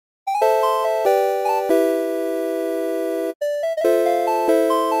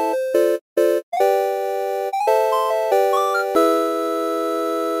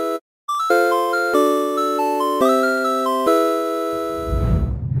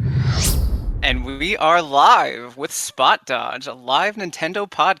We are live with Spot Dodge, a live Nintendo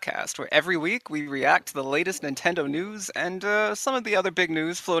podcast where every week we react to the latest Nintendo news and some of the other big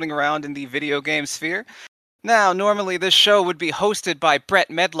news floating around in the video game sphere. Now, normally this show would be hosted by Brett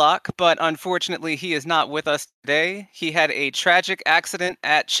Medlock, but unfortunately he is not with us today. He had a tragic accident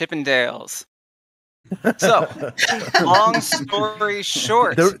at Chippendales. So, long story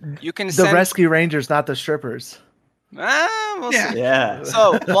short, you can the send... Rescue Rangers, not the strippers. We'll see. Yeah.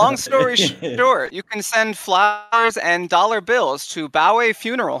 So, long story short, you can send flowers and dollar bills to Bowie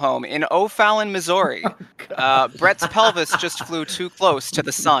Funeral Home in O'Fallon, Missouri. Brett's pelvis just flew too close to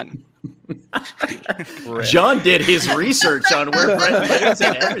the sun. John did his research on where Brett lives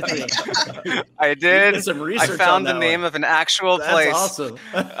and everything. I did. Some I research found on the that name one. of an actual That's place. awesome.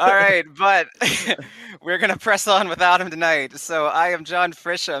 All right, but we're going to press on without him tonight. So I am John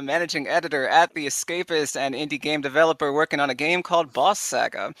Frisha, managing editor at The Escapist and indie game developer working on a game called Boss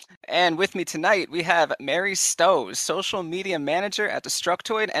Saga. And with me tonight, we have Mary Stowe, social media manager at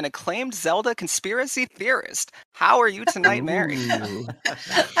Destructoid and acclaimed Zelda conspiracy theorist. How are you tonight, Mary?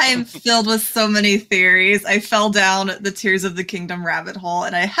 I am filled with so many theories. I fell down the Tears of the Kingdom rabbit hole,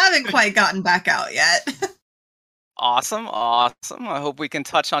 and I haven't quite gotten back out yet. Awesome. I hope we can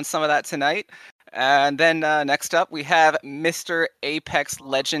touch on some of that tonight. And then next up, we have Mr. Apex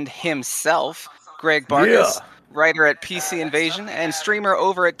legend himself, Greg Vargas, writer at PC Invasion and streamer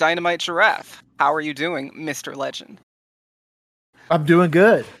over at Dynamite Giraffe. How are you doing, Mr. Legend? I'm doing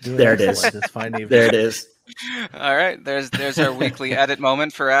good. There it is. This fine evening. There it is. All right, there's our weekly edit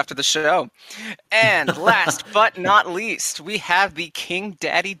moment for after the show. And last but not least, we have the King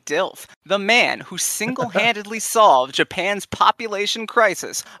Daddy Dilf, the man who single-handedly solved Japan's population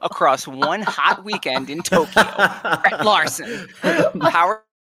crisis across one hot weekend in Tokyo. Brett Larson. How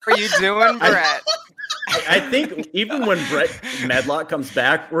are you doing, Brett? I think even when Brett Medlock comes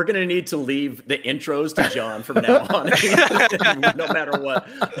back, we're going to need to leave the intros to John from now on, no matter what.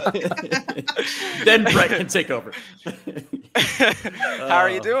 Then Brett can take over. How are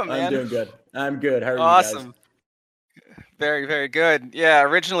you doing, man? I'm doing good. I'm good. How are Awesome. you guys? Very, very good. Yeah,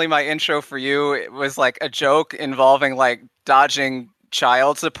 originally my intro for you, it was like a joke involving like dodging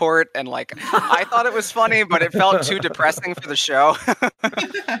child support, and like I thought it was funny, but it felt too depressing for the show.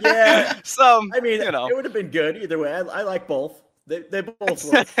 Yeah. So I mean, you know, it would have been good either way. I like both. They both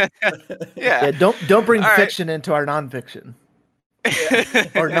work. Yeah. Don't bring All fiction into our nonfiction,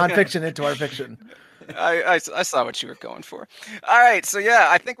 or nonfiction into our fiction. I saw what you were going for. All right, so yeah,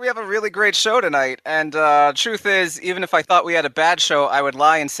 I think we have a really great show tonight. And truth is, even if I thought we had a bad show, I would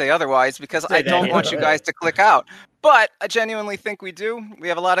lie and say otherwise because I don't want you guys to click out. But I genuinely think we do. We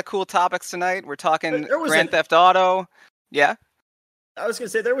have a lot of cool topics tonight. We're talking Grand Theft Auto. Yeah? I was going to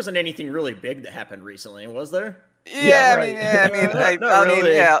say, there wasn't anything really big that happened recently, was there? Yeah, right. I mean,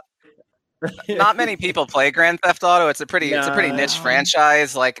 yeah. Not many people play Grand Theft Auto. It's a pretty niche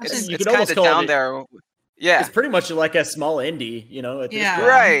franchise. Like it's kind of down there. Yeah, it's pretty much like a small indie, you know.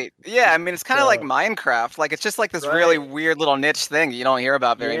 Right. Yeah, I mean, it's kind of like Minecraft. Like it's just like this really weird little niche thing you don't hear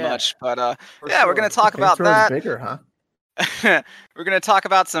about very much. But yeah, we're gonna talk about that. Bigger, huh? We're gonna talk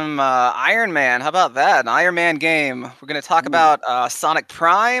about some Iron Man. How about that? An Iron Man game. We're gonna talk about Sonic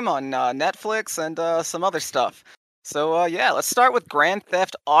Prime on Netflix and some other stuff. So yeah, let's start with Grand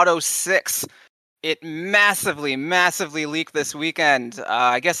Theft Auto 6. It massively leaked this weekend.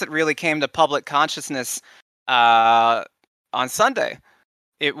 I guess it really came to public consciousness on Sunday.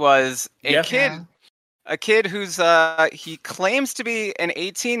 It was a kid who's he claims to be an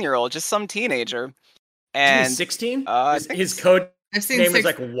 18-year-old, just some teenager. And 16? His code I've seen name was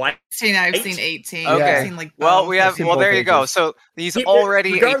like what? 16, I've seen 18. Okay. I've seen like well, we have. Well, there you go. So he's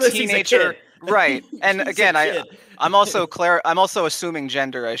already a teenager, right? And again, I'm also assuming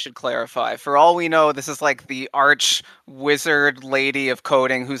gender. I should clarify. For all we know, this is like the arch wizard lady of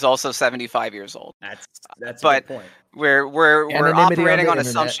coding who's also 75 years old. That's a good point. We're operating on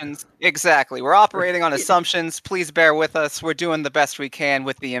assumptions. Exactly. We're operating on assumptions. Please bear with us. We're doing the best we can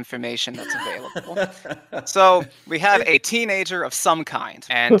with the information that's available. So we have a teenager of some kind,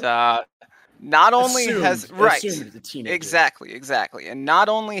 and not only exactly, and not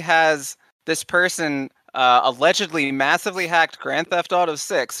only has this person allegedly massively hacked Grand Theft Auto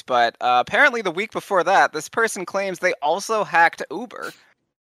 6, but apparently the week before that, this person claims they also hacked Uber.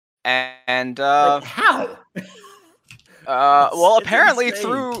 And how? Well, apparently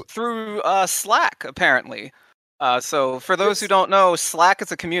through Slack, apparently. So for those who don't know, Slack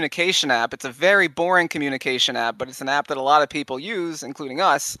is a communication app. It's a very boring communication app, but it's an app that a lot of people use, including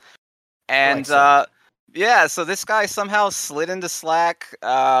us. And yeah, so this guy somehow slid into Slack,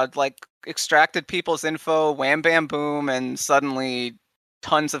 like extracted people's info, wham bam boom, and suddenly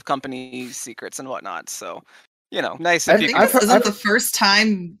tons of company secrets and whatnot. So, nice I if I you think could. this isn't the first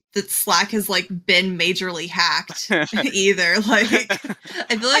time that Slack has like been majorly hacked either. Like,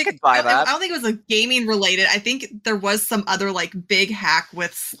 I feel like could buy I that. don't think it was a gaming related. I think there was some other like big hack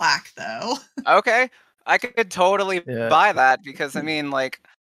with Slack though. Okay, I could totally Yeah. buy that because I mean, like,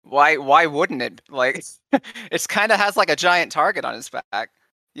 why wouldn't it? Like, it's kind of has like a giant target on its back.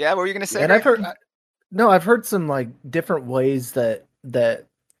 Yeah, what were you gonna say? And Greg? I've heard some like different ways that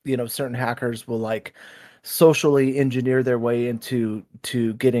certain hackers will like socially engineer their way into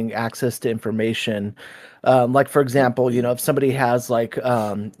getting access to information. Like for example, if somebody has like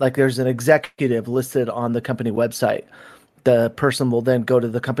there's an executive listed on the company website, the person will then go to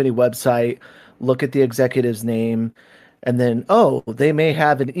the company website, look at the executive's name, and then they may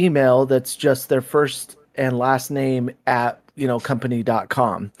have an email that's just their first and last name at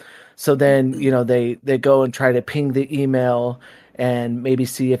company.com. So then they go and try to ping the email and maybe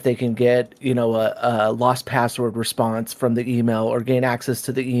see if they can get a lost password response from the email, or gain access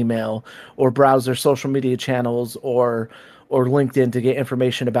to the email, or browse their social media channels, or LinkedIn to get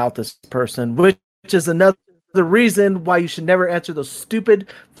information about this person, which is another reason why you should never answer those stupid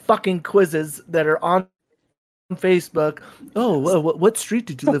fucking quizzes that are on Facebook. Oh, well, what street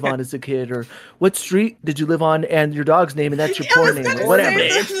did you live on as a kid, or what street did you live on and your dog's name, and that's your porn name, or whatever.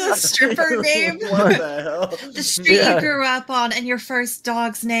 The stripper name. What the hell? The street you grew up on and your first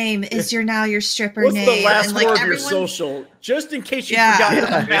dog's name is now your stripper What's name. the last and, word like, of your social? Just in case you Yeah.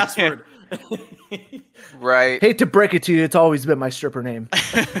 forgot the password. Right. Hate to break it to you, it's always been my stripper name.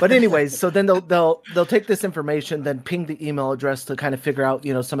 But anyways, so then they'll take this information, then ping the email address to kind of figure out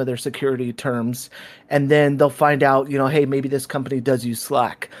some of their security terms, and then they'll find out hey, maybe this company does use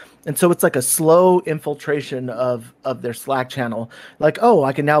Slack. And so it's like a slow infiltration of their Slack channel. Like,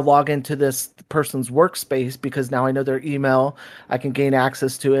 I can now log into this person's workspace because now I know their email. I can gain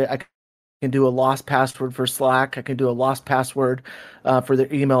access to it. I can do a lost password for Slack. I can do a lost password for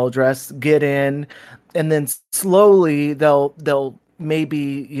their email address, get in, and then slowly they'll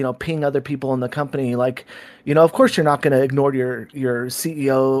maybe ping other people in the company. Like, of course you're not going to ignore your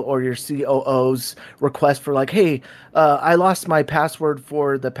CEO or your COO's request for like, hey, I lost my password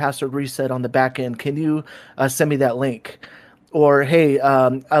for the password reset on the back end. Can you send me that link? Or hey,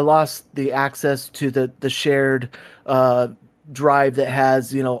 I lost the access to the shared drive that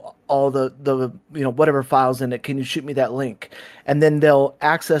has all the whatever files in it. Can you shoot me that link? And then they'll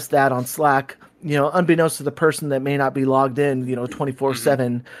access that on Slack, unbeknownst to the person that may not be logged in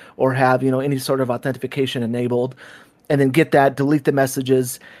 24/7 or have any sort of authentication enabled, and then get that, delete the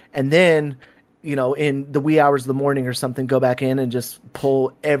messages, and then in the wee hours of the morning or something, go back in and just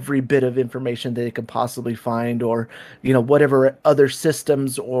pull every bit of information that they can possibly find, or whatever other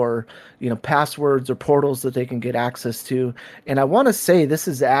systems or passwords or portals that they can get access to. And I want to say this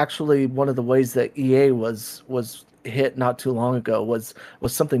is actually one of the ways that EA was hit not too long ago, was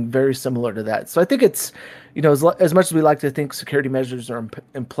something very similar to that. So I think it's as much as we like to think security measures are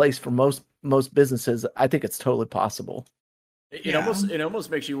in place for most businesses, I think it's totally possible. It almost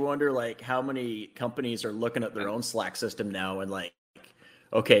makes you wonder, like, how many companies are looking at their own Slack system now and like,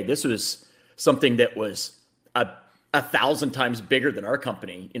 okay, this was something that was a 1,000 times bigger than our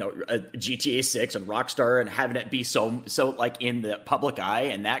company, GTA 6 and Rockstar, and having it be so like in the public eye,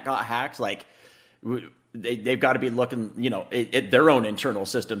 and that got hacked. Like, they've got to be looking, at their own internal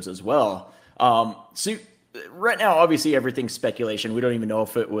systems as well. So right now, obviously, everything's speculation. We don't even know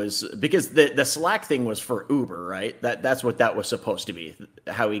if it was, because the Slack thing was for Uber, right? That's what that was supposed to be.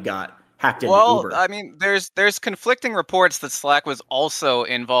 How he got hacked into Uber. Well, I mean, there's conflicting reports that Slack was also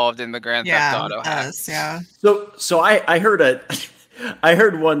involved in the Grand Theft Auto hack. Yeah. So I heard I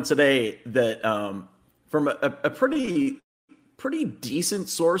heard one today that from a pretty decent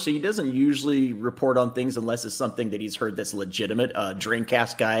source. He doesn't usually report on things unless it's something that he's heard that's legitimate.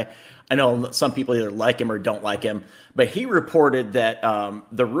 Dreamcast guy. I know some people either like him or don't like him, but he reported that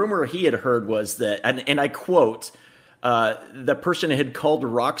the rumor he had heard was that, and I quote, the person had called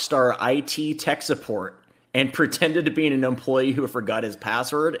Rockstar IT tech support and pretended to be an employee who forgot his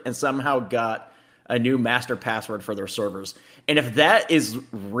password and somehow got a new master password for their servers. And if that is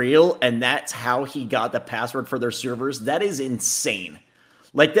real and that's how he got the password for their servers, that is insane.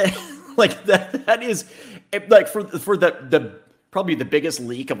 Like that, that is like for the probably the biggest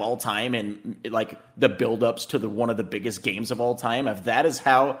leak of all time, and like the buildups to one of the biggest games of all time. If that is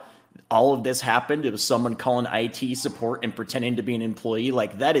how all of this happened, it was someone calling IT support and pretending to be an employee.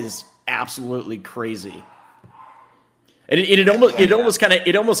 Like, that is absolutely crazy. And it almost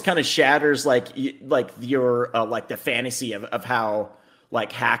kind of shatters like your like the fantasy of how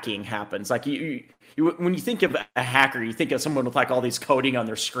like hacking happens. Like when you think of a hacker, you think of someone with like all these coding on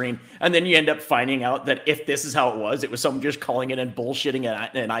their screen, and then you end up finding out that if this is how it was someone just calling in and bullshitting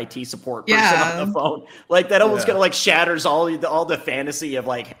an IT support person on the phone. Like that almost kind of like shatters all the fantasy of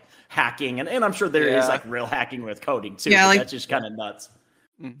like hacking, and I'm sure there is like real hacking with coding too. Yeah, like, that's just kind of nuts.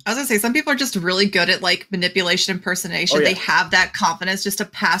 I was gonna say, some people are just really good at like manipulation, impersonation. They have that confidence just to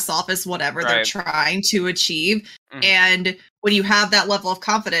pass off as whatever they're trying to achieve. And when you have that level of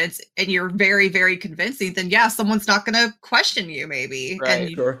confidence and you're very, very convincing, then someone's not gonna question you maybe.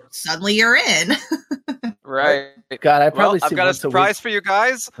 And suddenly you're in. Right. God, I've got a surprise for you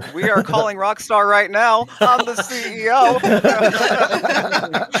guys. We are calling Rockstar right now. I'm the CEO.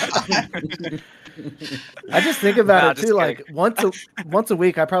 I just think about it too. Like once a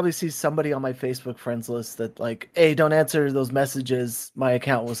week, I probably see somebody on my Facebook friends list that like, "Hey, don't answer those messages. My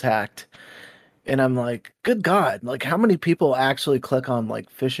account was hacked." And I'm like, "Good God! Like, how many people actually click on like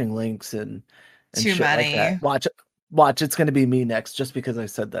phishing links and too shit many? Like that? Watch, it's gonna be me next, just because I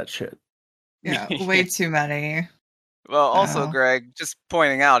said that shit." Yeah, way too many. Well, also, Greg, just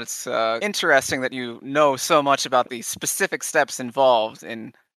pointing out, it's interesting that you know so much about the specific steps involved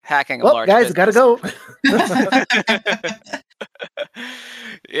in hacking a large business. Guys, gotta go.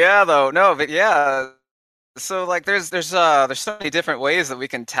 So like there's so many different ways that we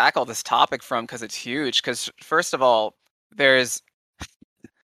can tackle this topic from, because it's huge. Because first of all, there's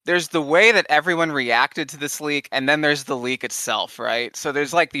the way that everyone reacted to this leak, and then there's the leak itself, right? So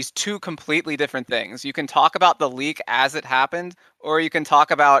there's like these two completely different things. You can talk about the leak as it happened, or you can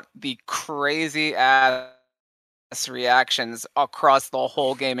talk about the crazy ass reactions across the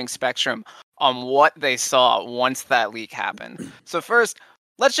whole gaming spectrum on what they saw once that leak happened. So first,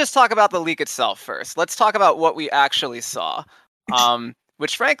 let's just talk about the leak itself first. Let's talk about what we actually saw,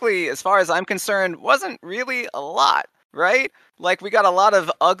 which frankly, as far as I'm concerned, wasn't really a lot, right? Like, we got a lot of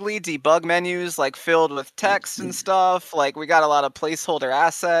ugly debug menus, like, filled with text and stuff. Like, we got a lot of placeholder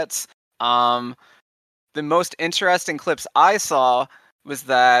assets. The most interesting clips I saw was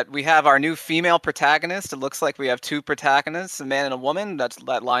that we have our new female protagonist. It looks like we have two protagonists, a man and a woman.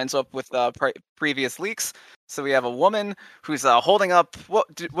 That lines up with previous leaks. So we have a woman who's holding up, what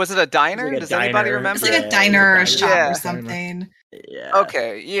was it, a diner? Like Does anybody remember? It's like a diner or a shop or something. Yeah.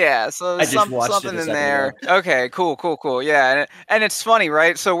 Okay, yeah. So something in there. Ago. Okay, cool. Yeah, and it's funny,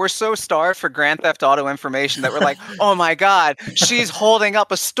 right? So we're so starved for Grand Theft Auto information that we're like, oh my god, she's holding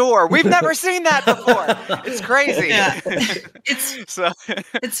up a store. We've never seen that before. It's crazy. Yeah.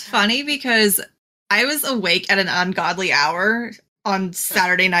 It's funny because I was awake at an ungodly hour on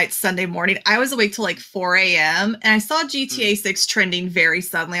Saturday night, Sunday morning. I was awake till like 4 a.m. and I saw GTA 6 trending very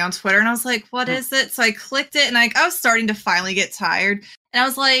suddenly on Twitter, and I was like, what is it? So I clicked it, and I was starting to finally get tired, and I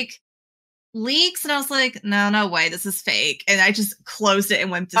was like, leaks? And I was like, no way, this is fake. And I just closed it and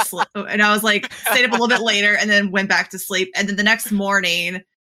went to sleep. And I was like, stayed up a little bit later and then went back to sleep. And then the next morning,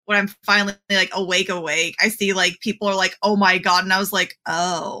 when I'm finally like awake, I see like people are like, oh my god. And I was like,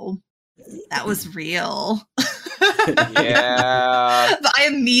 oh, that was real. Yeah. But I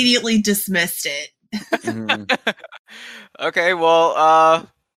immediately dismissed it. Okay, well,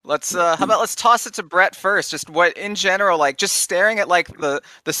 let's toss it to Brett first. Just what in general, like, just staring at like the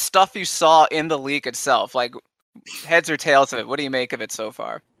stuff you saw in the leak itself, like heads or tails of it. What do you make of it so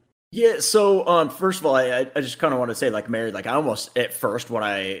far? Yeah, so first of all, I just kind of want to say, like, Mary, like, I almost at first when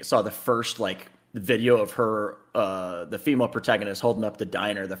I saw the first like video of her, the female protagonist holding up the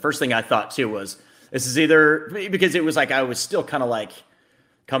diner, the first thing I thought too was, this is either, because it was like I was still kind of like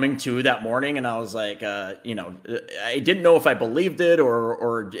coming to that morning, and I was like, I didn't know if I believed it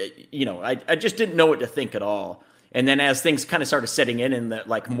or I just didn't know what to think at all. And then as things kind of started setting in, and that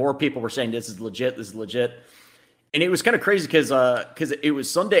like more people were saying this is legit, and it was kind of crazy because it was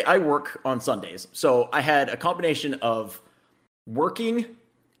Sunday. I work on Sundays, so I had a combination of working.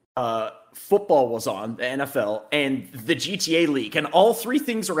 Football was on, the NFL, and the GTA leak, and all three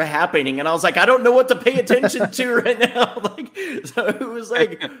things were happening, and I was like, I don't know what to pay attention to right now. Like, so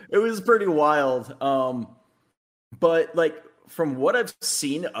it was pretty wild. But like from what I've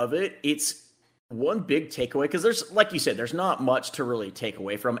seen of it, it's one big takeaway, because there's, like you said, there's not much to really take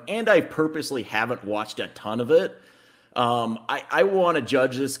away from, and I purposely haven't watched a ton of it. I want to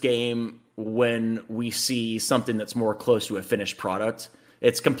judge this game when we see something that's more close to a finished product.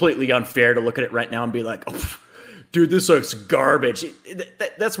 It's completely unfair to look at it right now and be like, oh, dude, this looks garbage.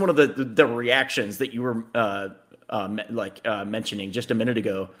 That's one of the reactions that you were mentioning just a minute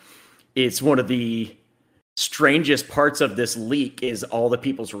ago. It's one of the strangest parts of this leak is all the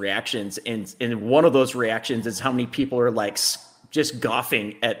people's reactions. And one of those reactions is how many people are like just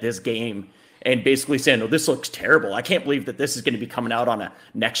scoffing at this game and basically saying, "Oh, this looks terrible. I can't believe that this is going to be coming out on a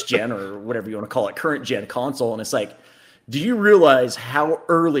next gen or whatever you want to call it, current gen console." And it's like, do you realize how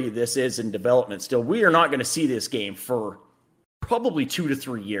early this is in development still? We are not going to see this game for probably 2 to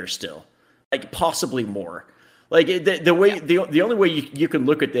 3 years still, like possibly more. Like the way, the only way you can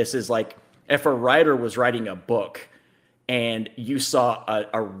look at this is like if a writer was writing a book and you saw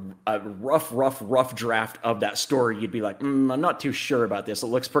a rough draft of that story, you'd be like, I'm not too sure about this. It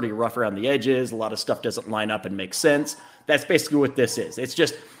looks pretty rough around the edges. A lot of stuff doesn't line up and make sense. That's basically what this is. It's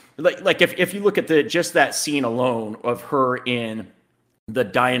just like if you look at just that scene alone of her in the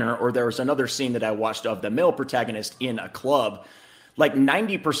diner, or there was another scene that I watched of the male protagonist in a club, like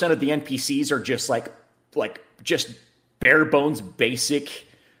 90% of the NPCs are just like just bare bones basic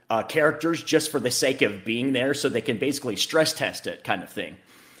characters just for the sake of being there, so they can basically stress test it, kind of thing.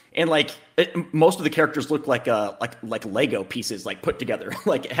 And like most of the characters look like Lego pieces, like put together.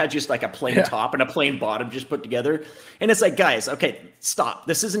 Like it had just like a plain top and a plain bottom just put together. And it's like, guys, okay, stop.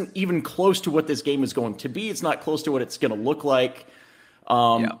 This isn't even close to what this game is going to be. It's not close to what it's going to look like.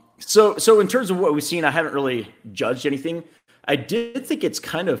 So in terms of what we've seen, I haven't really judged anything. I did think it's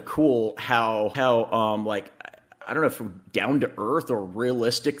kind of cool how like, I don't know if down to earth or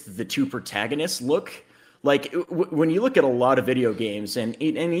realistic the two protagonists look. Like when you look at a lot of video games and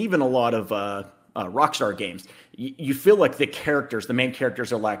even a lot of Rockstar games, you feel like the main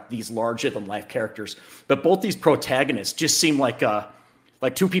characters are like these larger than life characters, but both these protagonists just seem like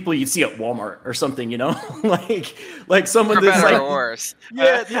two people you'd see at Walmart or something, you know, like someone For that's better like, or worse.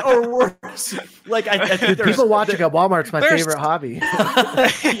 yeah, or worse. Like I think people watching at Walmart's my favorite hobby.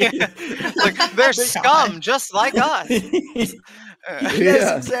 Like they're scum, just like us.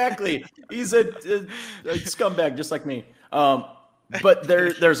 Yes, exactly. He's a scumbag just like me. But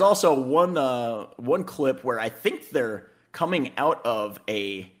there's also one clip where I think they're coming out of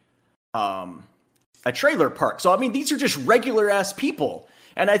a trailer park. So I mean, these are just regular ass people.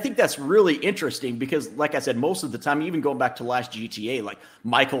 And I think that's really interesting because, like I said, most of the time, even going back to last GTA, like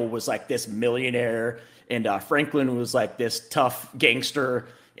Michael was like this millionaire and Franklin was like this tough gangster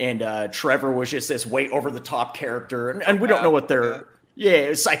and Trevor was just this way over the top character. And we don't know what their,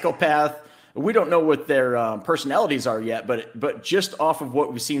 psychopath. We don't know what their personalities are yet, but just off of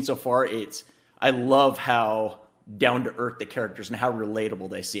what we've seen so far, I love how down to earth the characters and how relatable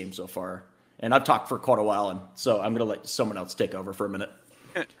they seem so far. And I've talked for quite a while, and so I'm going to let someone else take over for a minute.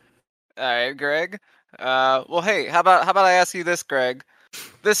 All right, Greg. Well, hey, how about I ask you this, Greg?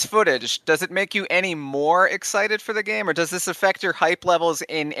 This footage, does it make you any more excited for the game, or does this affect your hype levels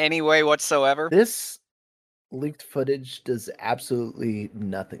in any way whatsoever? This leaked footage does absolutely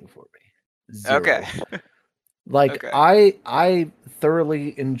nothing for me. Zero. Okay. Like, Okay. I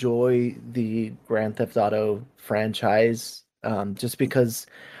thoroughly enjoy the Grand Theft Auto franchise, just because,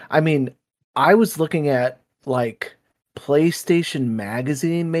 I mean, I was looking at like PlayStation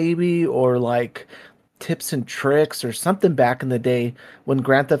Magazine maybe, or like Tips and Tricks or something back in the day when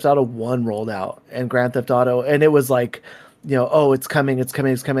Grand Theft Auto 1 rolled out, and Grand Theft Auto, and it was like, you know, oh, it's coming.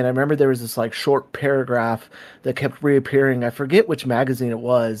 I remember there was this like short paragraph that kept reappearing. I forget which magazine it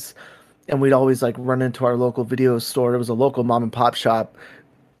was. And we'd always like run into our local video store. It was a local mom and pop shop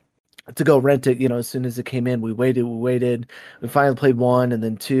to go rent it. You know, as soon as it came in, we waited. We finally played 1 and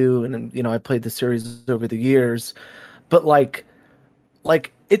then 2. And then, you know, I played the series over the years, but like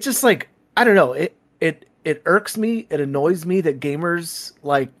it's just like, I don't know. It irks me. It annoys me that gamers,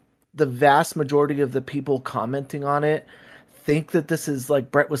 like the vast majority of the people commenting on it, think that this is,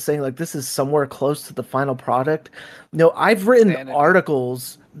 like Brett was saying, like this is somewhere close to the final product. No, I've written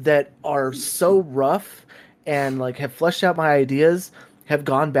articles that are so rough and like have fleshed out my ideas, have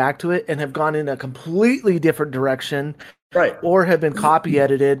gone back to it and have gone in a completely different direction, right? Or have been copy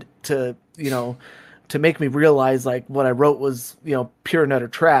edited to, you know, to make me realize like what I wrote was, you know, pure and utter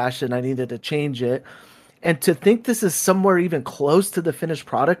trash and I needed to change it. And to think this is somewhere even close to the finished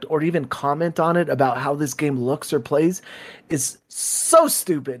product or even comment on it about how this game looks or plays is so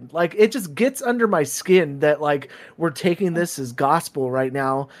stupid. Like, it just gets under my skin that like we're taking this as gospel right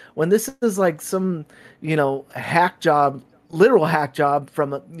now when this is like some, you know, literal hack job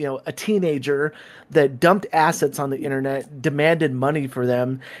from a teenager that dumped assets on the internet, demanded money for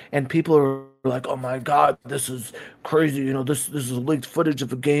them, and people are like, oh my god, this is crazy, you know, this is leaked footage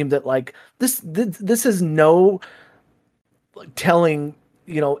of a game that like this is no like telling,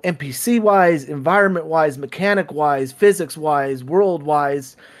 you know, NPC wise, environment wise, mechanic wise, physics wise, world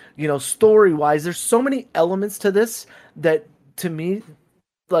wise, you know, story wise. There's so many elements to this that to me,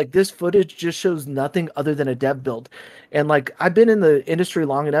 like, this footage just shows nothing other than a dev build. And like, I've been in the industry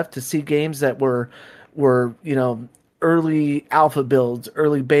long enough to see games that were, you know, early alpha builds,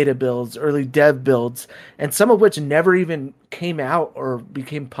 early beta builds, early dev builds, and some of which never even came out or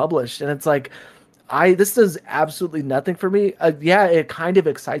became published. And it's like, this does absolutely nothing for me. Yeah, it kind of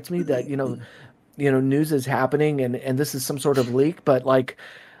excites me that news is happening and this is some sort of leak, but like,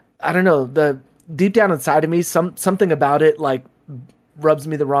 I don't know, the deep down inside of me, something about it like rubs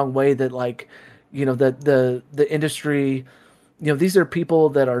me the wrong way, that like, the industry, these are people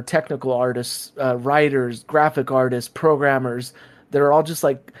that are technical artists, writers, graphic artists, programmers. They're all just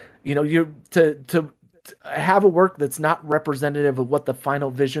like, you to have a work that's not representative of what the final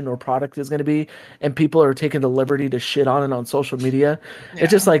vision or product is going to be, and people are taking the liberty to shit on it on social media. Yeah.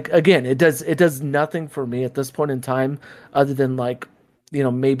 It's just like, again, it does nothing for me at this point in time, other than like,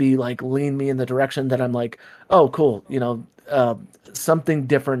 maybe like lean me in the direction that I'm like, oh, cool, something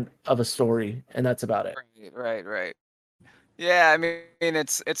different of a story, and that's about it. Right. Yeah, I mean,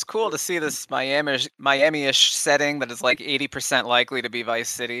 it's cool to see this Miami-ish setting that is like 80% likely to be Vice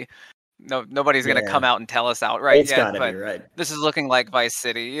City. Nobody's gonna come out and tell us outright It's yet, gotta but be right. this is looking like Vice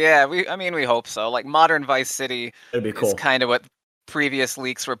City. Yeah, we hope so. Like modern Vice City It'd be is cool. kind of what previous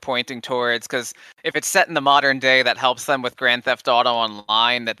leaks were pointing towards, because if it's set in the modern day, that helps them with Grand Theft Auto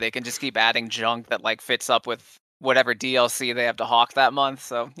Online, that they can just keep adding junk that like fits up with whatever DLC they have to hawk that month.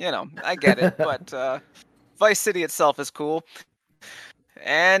 So, I get it, but Vice City itself is cool.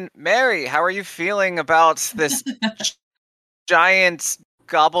 And Mary, how are you feeling about this giant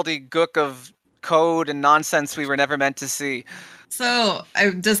gobbledygook of code and nonsense we were never meant to see? So,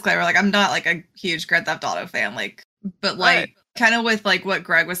 disclaimer, like, I'm not like a huge Grand Theft Auto fan, like, but like, Right. kind of with like what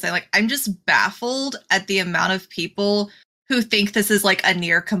Greg was saying, like, I'm just baffled at the amount of people who think this is like a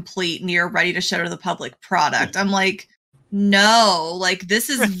near complete, near ready to show to the public product. I'm like, no, like, this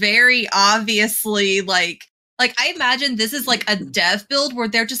is very obviously like I imagine this is like a dev build where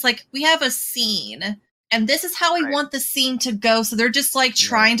they're just like, we have a scene and this is how we Right. want the scene to go. So they're just like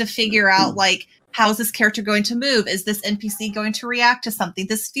trying to figure out like, how's this character going to move? Is this NPC going to react to something?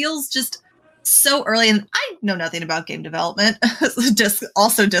 This feels just so early, and I know nothing about game development. Just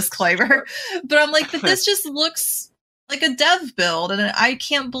also disclaimer, but I'm like, but this just looks like a dev build, and I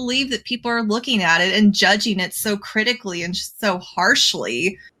can't believe that people are looking at it and judging it so critically and just so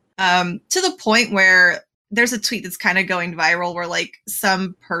harshly, to the point where there's a tweet that's kind of going viral where like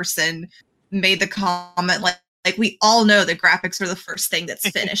some person made the comment like we all know the graphics are the first thing that's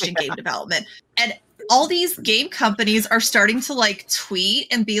finished in game development, and all these game companies are starting to like tweet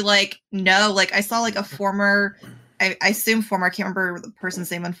and be like, no, like I saw like a former, I assume former, I can't remember the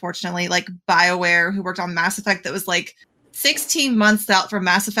person's name, unfortunately, like BioWare, who worked on Mass Effect, that was like 16 months out from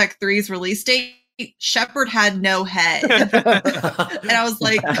Mass Effect 3's release date. Shepard had no head. And I was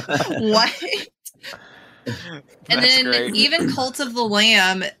like, what? And then great. even Cult of the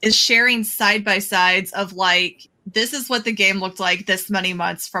Lamb is sharing side by sides of like, this is what the game looked like this many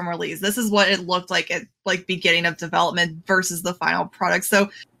months from release. This is what it looked like at like beginning of development versus the final product.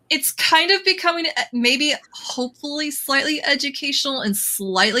 So it's kind of becoming maybe hopefully slightly educational and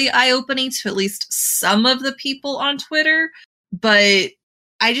slightly eye-opening to at least some of the people on Twitter. But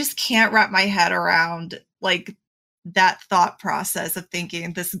I just can't wrap my head around like that thought process of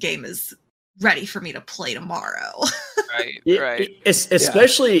thinking this game is ready for me to play tomorrow. Right.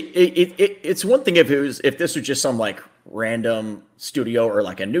 Especially, it's one thing if this was just some like random studio or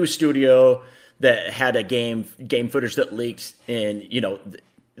like a new studio that had a game footage that leaked, and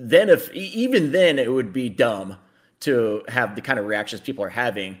then even then it would be dumb to have the kind of reactions people are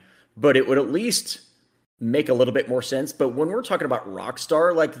having, but it would at least make a little bit more sense. But when we're talking about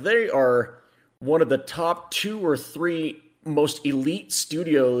Rockstar, like they are one of the top 2 or 3 most elite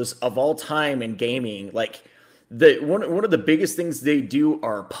studios of all time in gaming. Like one of the biggest things they do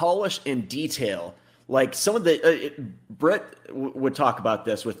are polish and detail. Like some of the Brett would talk about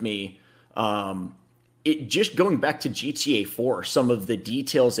this with me. It just going back to GTA 4, some of the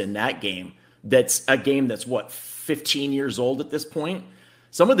details in that game. That's a game that's what 15 years old at this point.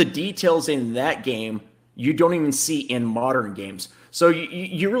 Some of the details in that game you don't even see in modern games. So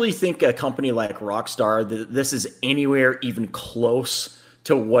you really think a company like Rockstar, this is anywhere even close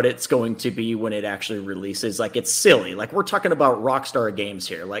to what it's going to be when it actually releases? Like, it's silly. Like, we're talking about Rockstar games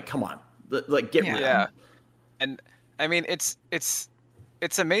here. Like, come on. Like, get real. Yeah. And I mean, it's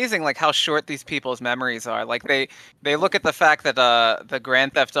amazing like how short these people's memories are. Like they look at the fact that the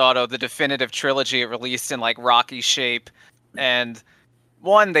Grand Theft Auto, the definitive trilogy, released in like rocky shape, and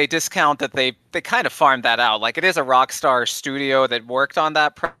one, they discount that they kind of farmed that out. Like, it is a Rockstar studio that worked on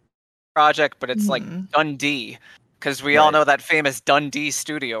that project, but it's like Dundee, because we all know that famous Dundee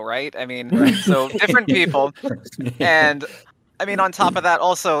studio, right? I mean, so different people. And I mean, on top of that,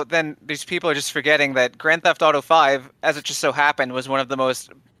 also, then these people are just forgetting that Grand Theft Auto 5, as it just so happened, was one of the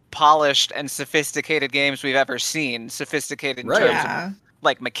most polished and sophisticated games we've ever seen. Sophisticated in Right. terms Yeah. of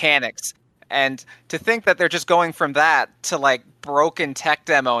like mechanics. And to think that they're just going from that to like broken tech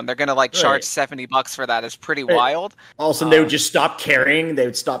demo and they're gonna like charge Right. $70 for that is pretty Right. wild. All of a sudden, they would just stop caring. They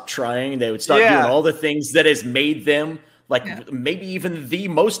would stop trying. They would stop Yeah. doing all the things that has made them like Yeah. maybe even the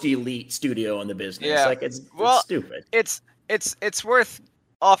most elite studio in the business. Yeah. Like it's Well, stupid. It's worth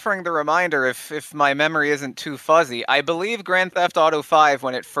offering the reminder if my memory isn't too fuzzy. I believe Grand Theft Auto 5,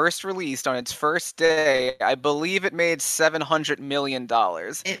 when it first released on its first day, I believe it made $700 million.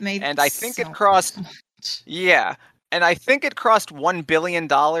 It made And I think it so crossed much. Yeah, and I think it crossed $1 billion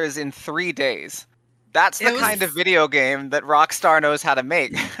in 3 days. That's the It kind of was- video game that Rockstar knows how to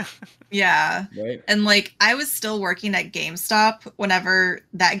make. Yeah. Right. And like I was still working at GameStop whenever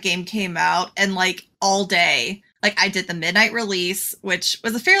that game came out, and like all day, like I did the midnight release, which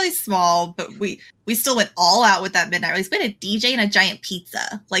was a fairly small, but we still went all out with that midnight release. We had a DJ and a giant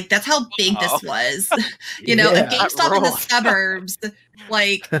pizza. Like that's how big this was. You know, Yeah. a GameStop in the Rules. suburbs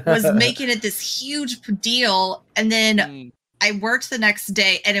like was making it this huge deal. And then Mm, I worked the next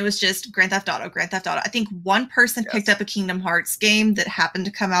day and it was just Grand Theft Auto, Grand Theft Auto. I think one person Yes. picked up a Kingdom Hearts game that happened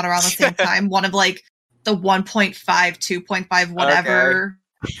to come out around the same time. One of like the 1.5, 2.5, whatever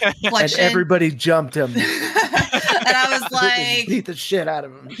And collection. everybody jumped him. And I was like, beat the shit out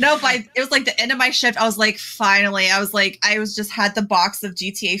of him. no, it was like the end of my shift. I was like, finally, I was just had the box of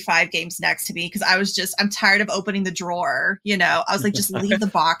GTA 5 games next to me because I'm tired of opening the drawer. You know, I was like, just leave the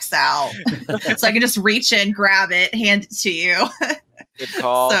box out so I can just reach in, grab it, hand it to you. good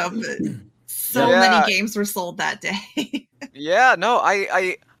call. So Yeah. many games were sold that day. Yeah, no, I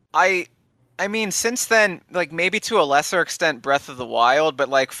mean, since then, like maybe to a lesser extent, Breath of the Wild, but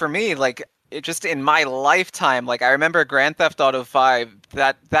like for me, like it just in my lifetime, like I remember Grand Theft Auto 5,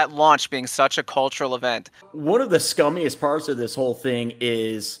 that launch being such a cultural event. One of the scummiest parts of this whole thing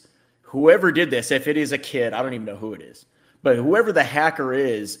is whoever did this, if it is a kid, I don't even know who it is, but whoever the hacker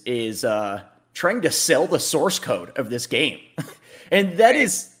is trying to sell the source code of this game. And that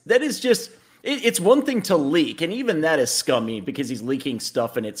is just, it's one thing to leak, and even that is scummy because he's leaking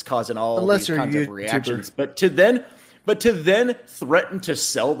stuff and it's causing all Unless these you're a kinds of YouTuber. reactions. But to then threaten to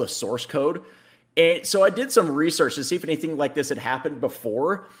sell the source code. And so I did some research to see if anything like this had happened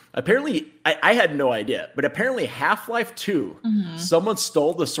before. Apparently, I had no idea, but apparently Half-Life 2, someone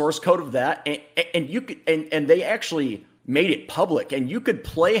stole the source code of that, and you could, and they actually made it public, and you could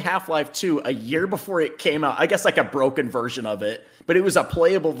play Half-Life 2 a year before it came out. I guess like a broken version of it, but it was a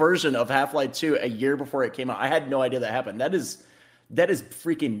playable version of Half-Life 2 a year before it came out. I had no idea that happened. That is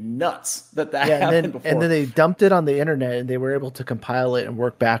freaking nuts that happened before. And then they dumped it on the internet, and they were able to compile it and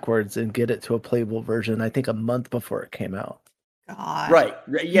work backwards and get it to a playable version. I think a month before it came out. God. Right.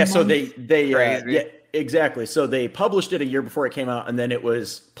 Yeah. So they Crazy. yeah, exactly. So they published it a year before it came out, and then it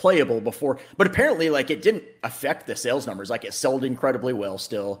was playable before. But apparently, like it didn't affect the sales numbers. Like it sold incredibly well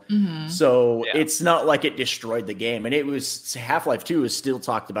still. So Yeah. it's not like it destroyed the game. And it was Half-Life 2 is still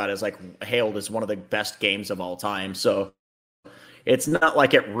talked about as like hailed as one of the best games of all time. So it's not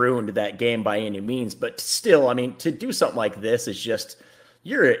like it ruined that game by any means. But still, I mean, to do something like this is just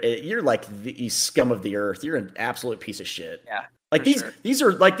you're like the scum of the earth. You're an absolute piece of shit. Yeah. Like for these sure.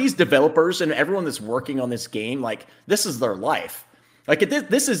 are like these developers and everyone that's working on this game, like this is their life. Like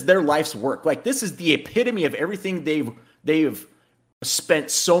this is their life's work. Like this is the epitome of everything they've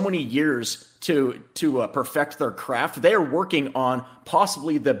spent so many years to perfect their craft. They are working on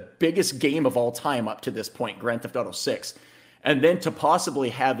possibly the biggest game of all time up to this point, Grand Theft Auto 6. And then to possibly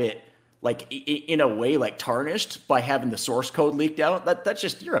have it like in a way like tarnished by having the source code leaked out, that's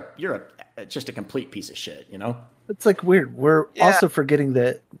just you're just a complete piece of shit, you know? It's like weird. We're Yeah. also forgetting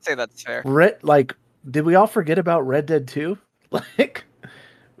that I'd say that's fair. did we all forget about Red Dead 2? Like,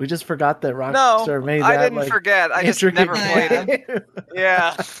 we just forgot that Rockstar No, made that. I didn't like, forget. I just intricate never played it. game.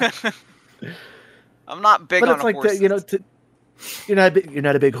 Yeah. I'm not big But on it's like horses. you're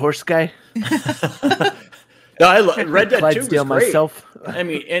not a big horse guy. No, Red Dead 2 was Clydesdale great. myself. I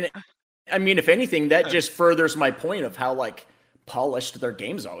mean, if anything, that just furthers my point of how like polished their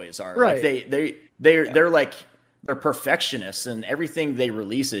games always are. Right. Like they're like they're perfectionists, and everything they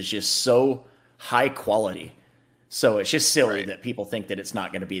release is just so high quality. So it's just silly Right. that people think that it's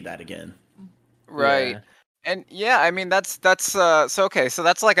not going to be that again. Right. Yeah. And yeah, I mean that's so okay, so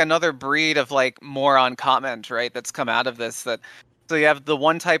that's like another breed of like moron comment, right? That's come out of this so you have the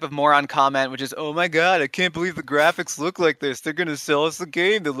one type of moron comment which is, "Oh my god, I can't believe the graphics look like this. They're going to sell us a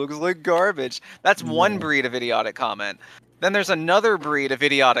game that looks like garbage." That's one breed of idiotic comment. Then there's another breed of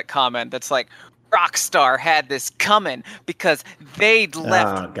idiotic comment that's like, Rockstar had this coming because they'd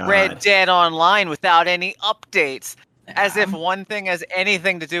left God. Red Dead Online without any updates, as if one thing has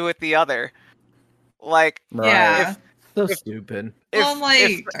anything to do with the other. Like, Yeah. So if- stupid. Well, I'm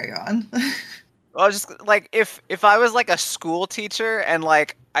like, sorry, go on. I was just like, if I was like a school teacher and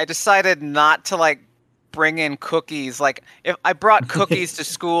like I decided not to like bring in cookies, like if I brought cookies to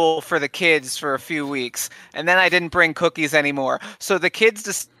school for the kids for a few weeks and then I didn't bring cookies anymore, so the kids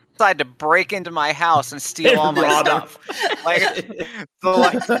decide to break into my house and steal all my stuff. Like, so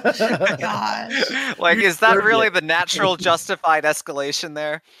like, Gosh. like, is that really the natural justified escalation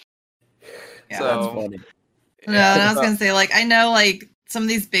there? Yeah. So, That's funny. No, and I was gonna say, like, I know, like, some of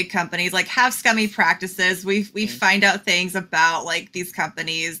these big companies like have scummy practices. We find out things about like these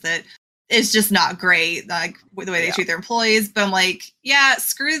companies that is just not great, like the way they treat their employees. But I'm like, yeah,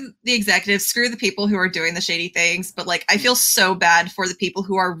 screw the executives, screw the people who are doing the shady things. But like, I feel so bad for the people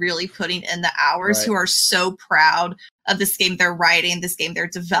who are really putting in the hours, who are so proud of this game they're writing, this game they're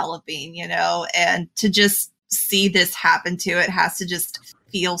developing, you know, and to just see this happen to it has to just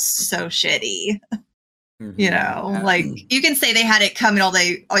feel so shitty. You know, like you can say they had it coming all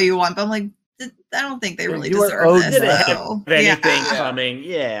you want, but I'm like, I don't think they really deserve this. If anything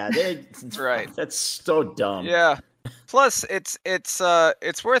coming, right. That's so dumb. Yeah. Plus,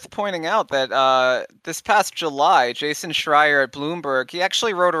 it's worth pointing out that this past July, Jason Schreier at Bloomberg, he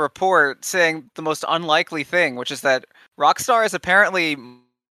actually wrote a report saying the most unlikely thing, which is that Rockstar has apparently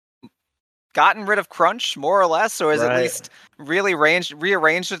gotten rid of crunch, more or less, or has at least really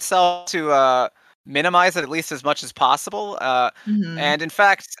rearranged itself to minimize it at least as much as possible. And in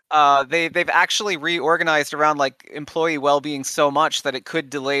fact, they've actually reorganized around like employee well-being so much that it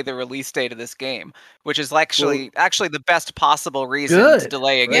could delay the release date of this game, which is actually the best possible reason to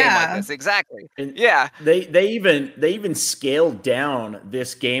delay a game like this. Exactly. And yeah. They even scaled down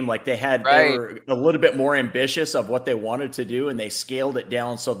this game. Like they were a little bit more ambitious of what they wanted to do, and they scaled it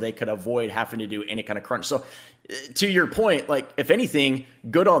down so they could avoid having to do any kind of crunch. So to your point, like if anything,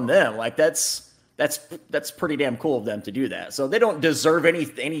 good on them. Like that's pretty damn cool of them to do that. So they don't deserve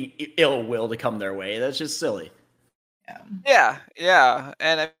any ill will to come their way. That's just silly. Yeah.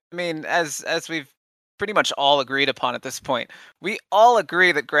 And I mean, as we've pretty much all agreed upon at this point, we all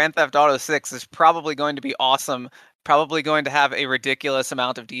agree that Grand Theft Auto 6 is probably going to be awesome, probably going to have a ridiculous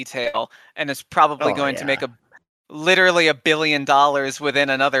amount of detail, and is probably going to make literally $1 billion within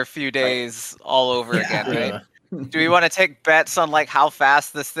another few days all over again, right? Do we want to take bets on like how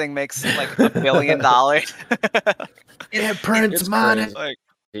fast this thing makes like $1 billion? It prints money. Like,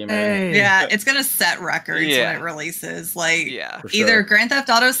 yeah, it's gonna set records when it releases. Like sure. Grand Theft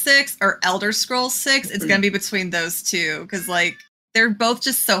Auto 6 or Elder Scrolls 6. It's gonna be between those two because like they're both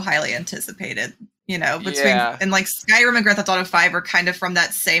just so highly anticipated. You know, and like Skyrim and Grand Theft Auto 5 are kind of from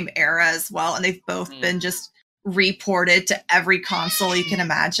that same era as well, and they've both been just reported to every console you can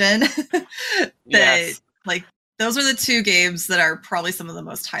imagine. Like. Those are the two games that are probably some of the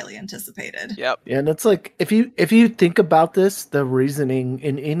most highly anticipated. Yep. And it's like if you think about this, the reasoning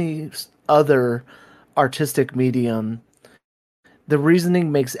in any other artistic medium, the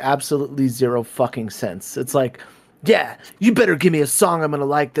reasoning makes absolutely zero fucking sense. It's like, yeah, you better give me a song I'm gonna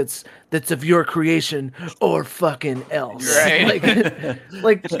like that's of your creation or fucking else. Right.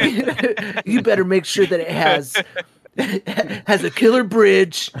 like you better make sure that it has a killer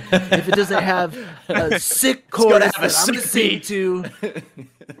bridge. If it doesn't have a sick chorus that I'm gonna sing to,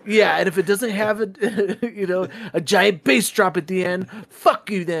 and if it doesn't have a giant bass drop at the end, fuck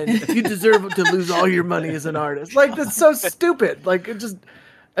you. Then you deserve to lose all your money as an artist. Like that's so stupid. Like it just,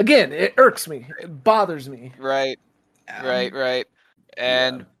 again, it irks me. It bothers me. Right.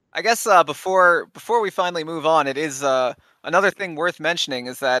 And I guess before we finally move on, it is another thing worth mentioning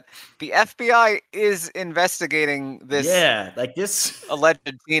is that the FBI is investigating this this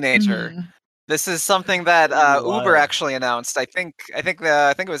alleged teenager. This is something that Uber actually announced. I think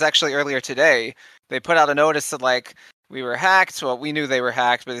it was actually earlier today. They put out a notice that like we were hacked. Well, we knew they were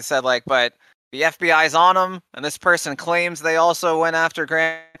hacked, but they said like, but the FBI's on them, and this person claims they also went after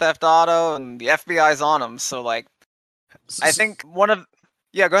Grand Theft Auto, and the FBI's on them. So like, I think go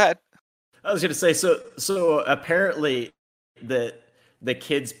ahead. I was going to say so apparently the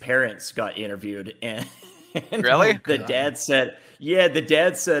kid's parents got interviewed and really the dad said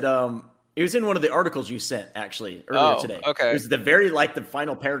it was in one of the articles you sent actually earlier today. Okay. It was the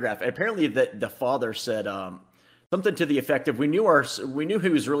final paragraph. And apparently the father said something to the effect of we knew he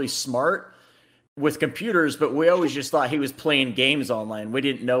was really smart with computers, but we always just thought he was playing games online. We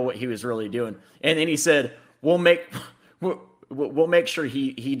didn't know what he was really doing. And then he said, we'll make sure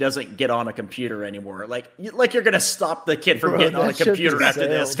he doesn't get on a computer anymore. Like you're gonna stop the kid from getting on a computer after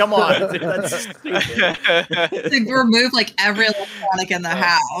this. Come on, dude, that's stupid. They remove like every electronic in the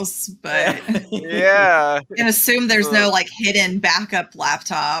house, but Yeah. you can assume there's no like hidden backup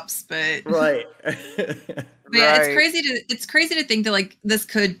laptops. But Right. But yeah, it's crazy to think that like this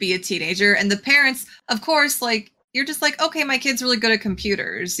could be a teenager, and the parents, of course, like you're just like, okay, my kid's really good at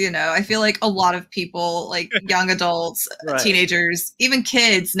computers. You know, I feel like a lot of people, like young adults, Right. teenagers, even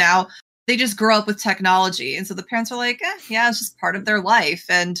kids now, they just grow up with technology, and so the parents are like, yeah, it's just part of their life,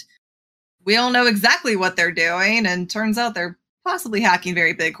 and we don't know exactly what they're doing, and turns out they're possibly hacking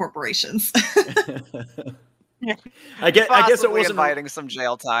very big corporations. I guess it Possibly wasn't inviting some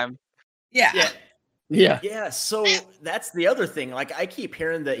jail time. Yeah. Yeah, so that's the other thing. Like, I keep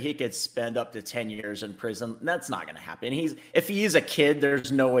hearing that he could spend up to 10 years in prison. That's not going to happen. If he's a kid,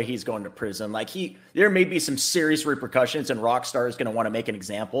 there's no way he's going to prison. Like, there may be some serious repercussions, and Rockstar is going to want to make an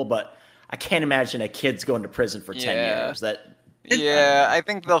example, but I can't imagine a kid's going to prison for 10 years. I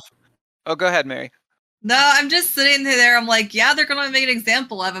think they'll. Oh, go ahead, Mary. No, I'm just sitting there. I'm like, yeah, they're going to make an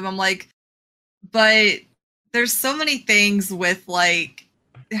example of him. I'm like, but there's so many things with like,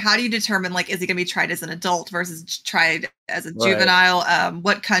 how do you determine, like, is he going to be tried as an adult versus tried as a juvenile?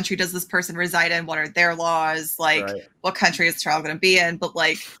 What country does this person reside in? What are their laws? Like, what country is the trial going to be in? But,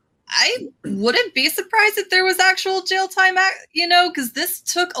 like, I wouldn't be surprised if there was actual jail time, you know, because this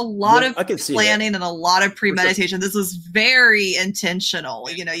took a lot of planning and a lot of premeditation. This was very intentional.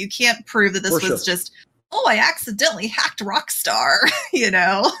 You know, you can't prove that this was just, oh, I accidentally hacked Rockstar, you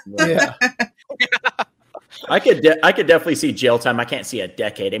know? Yeah. I could definitely see jail time. I can't see a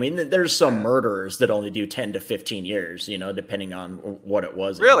decade. I mean, there's some murderers that only do 10 to 15 years, you know, depending on what it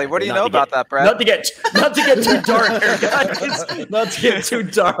was. Really? What do you know about that, Brett? Not to get too dark here, guys. Not to get too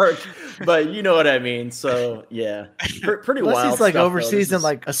dark, but you know what I mean. So yeah, pretty wild. He's like overseas in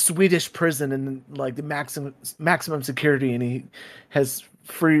like a Swedish prison and like the maximum security, and he has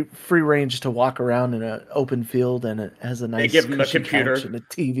free range to walk around in an open field, and it has a nice. They give him a computer and a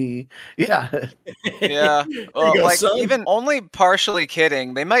TV. Yeah. Yeah. Well, like son. Even only partially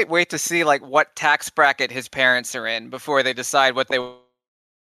kidding. They might wait to see like what tax bracket his parents are in before they decide what they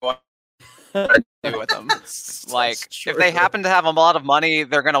want to do with them. Like if they happen to have a lot of money,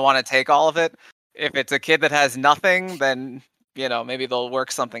 they're going to want to take all of it. If it's a kid that has nothing, then you know maybe they'll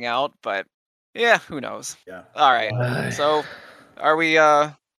work something out. But yeah, who knows? Yeah. All right. So. Are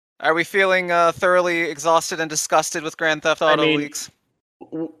we feeling thoroughly exhausted and disgusted with Grand Theft Auto leaks?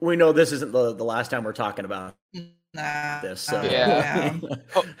 We know this isn't the last time we're talking about this. So. Yeah.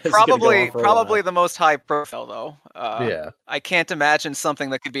 Probably the most high profile though. I can't imagine something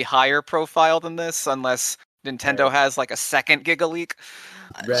that could be higher profile than this unless Nintendo has like a second Giga leak.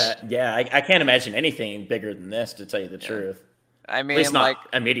 Yeah, I can't imagine anything bigger than this, to tell you the truth. I mean, at least not like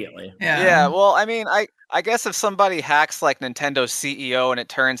immediately. Yeah. Well, I mean, I guess if somebody hacks like Nintendo's CEO and it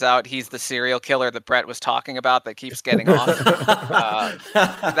turns out he's the serial killer that Brett was talking about that keeps getting off,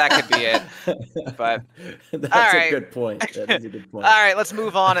 that could be it. But that's a good point. That is a good point. All right, let's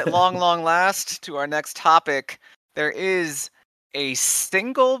move on at long last to our next topic. There is a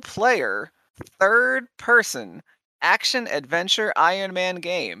single-player, third-person action-adventure Iron Man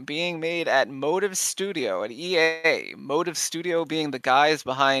game being made at Motive Studio at EA. Motive Studio being the guys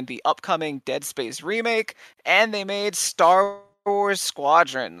behind the upcoming Dead Space remake, and they made Star Wars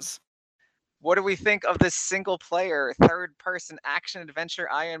Squadrons. What do we think of this single-player, third-person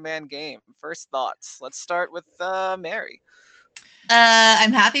action-adventure Iron Man game? First thoughts. Let's start with Mary.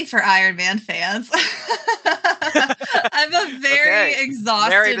 I'm happy for Iron Man fans. I'm a very exhausted.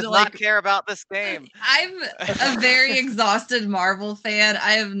 Mary does not care about this game. I'm a very exhausted Marvel fan.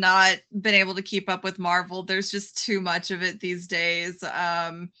 I have not been able to keep up with Marvel. There's just too much of it these days.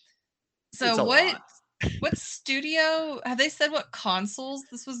 So what studio have they said what consoles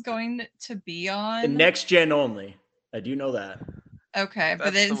this was going to be on? The next gen only. I do know that. Okay,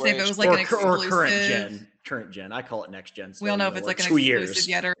 but they didn't say if it was like an exclusive. Or current gen. I call it next gen. We don't know if it's like an exclusive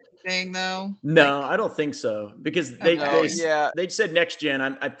yet or anything, though. No, I don't think so, because they said next gen.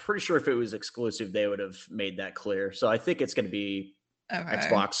 I'm pretty sure if it was exclusive, they would have made that clear. So I think it's going to be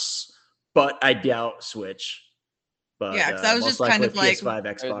Xbox, but I doubt Switch. But yeah, because I was just kind of like PS5,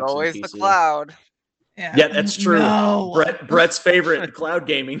 Xbox, there's always and PC. the cloud. Yeah, that's true. No. Brett's favorite, cloud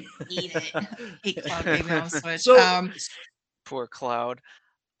gaming. Eat it. Hate cloud gaming on Switch. So, poor Cloud.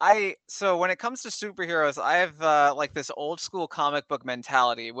 So when it comes to superheroes, I have like this old school comic book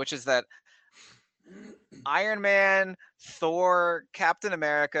mentality, which is that Iron Man, Thor, Captain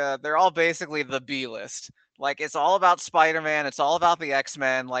America, they're all basically the B list. Like it's all about Spider-Man, it's all about the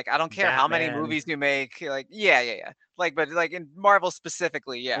X-Men. Like I don't care how many movies you make. Like yeah. but like in Marvel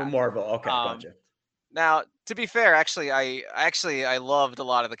specifically, yeah. Marvel. Okay, gotcha. Now, to be fair, actually, I loved a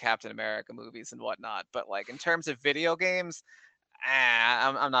lot of the Captain America movies and whatnot. But like in terms of video games,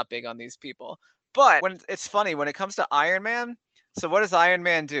 I'm not big on these people. But it's funny when it comes to Iron Man. So what does Iron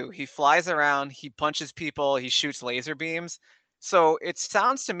Man do? He flies around, he punches people, he shoots laser beams. So it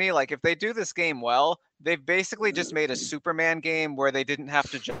sounds to me like if they do this game well, they've basically just made a Superman game where they didn't have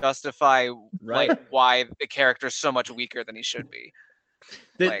to justify like why the character is so much weaker than he should be.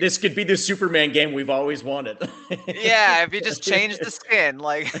 This could be the Superman game we've always wanted. Yeah, if you just change the skin,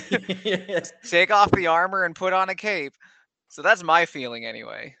 like take off the armor and put on a cape. So that's my feeling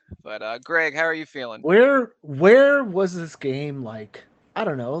anyway. But Greg, how are you feeling? Where was this game like, I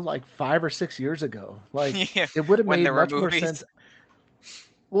don't know, like 5 or 6 years ago? Like Yeah, it would have when made there were much more movies. sense.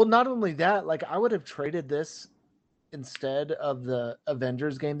 Well, not only that, like I would have traded this instead of the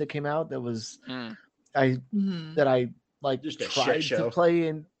Avengers game that came out that was I like Just a shit tried show. to play,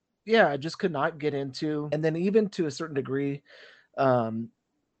 and I just could not get into. And then even to a certain degree,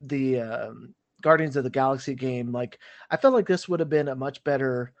 the Guardians of the Galaxy game, like I felt like this would have been a much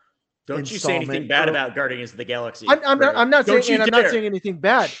better. Don't you say anything bad about Guardians of the Galaxy. I'm not saying Don't I'm not saying anything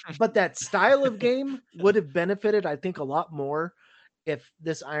bad, but that style of game would have benefited, I think, a lot more if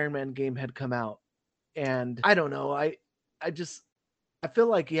this Iron Man game had come out. And I don't know, I feel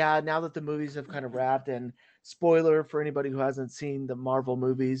like now that the movies have kind of wrapped, and spoiler for anybody who hasn't seen the Marvel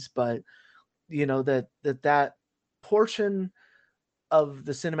movies, but you know that portion of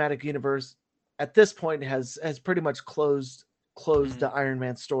the cinematic universe at this point has pretty much closed the Iron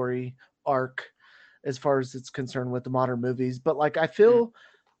Man story arc as far as it's concerned with the modern movies. But like I feel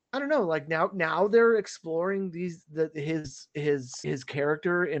I don't know, like now they're exploring his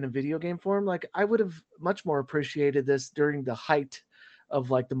character in a video game form. Like I would have much more appreciated this during the height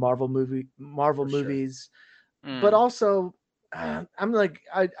of like the Marvel movies. But also I'm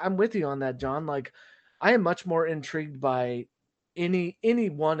with you on that, John. Like I am much more intrigued by any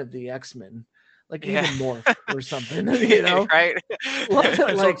one of the X-Men. Like even Morph or something, you know? Right? I'm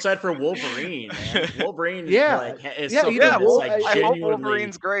so excited for Wolverine, man. Wolverine is something that's like I hope genuinely...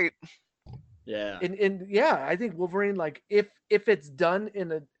 Wolverine's great. Yeah. And I think Wolverine, like if it's done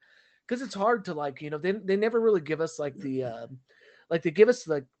in a, because it's hard to like, you know, they never really give us like the like they give us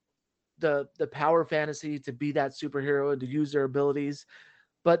like the power fantasy to be that superhero and to use their abilities,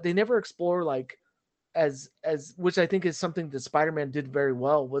 but they never explore like as which I think is something that Spider-Man did very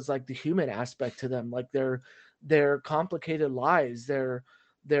well, was like the human aspect to them, like their complicated lives, their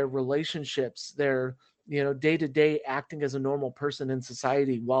relationships, their, you know, day-to-day acting as a normal person in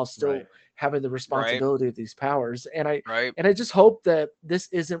society while still having the responsibility of these powers. And I just hope that this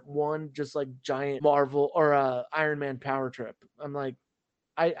isn't one just like giant Marvel or Iron Man power trip. I'm like,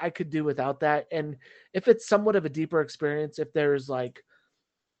 I could do without that. And if it's somewhat of a deeper experience, if there's like,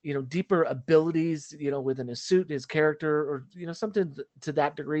 you know, deeper abilities, you know, within his suit, his character, or, you know, something to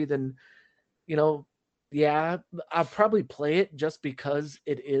that degree, then, you know, I'll probably play it just because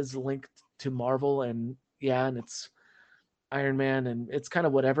it is linked to Marvel and it's Iron Man and it's kind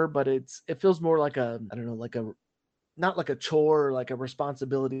of whatever, but it feels more like I don't know, like not like a chore or like a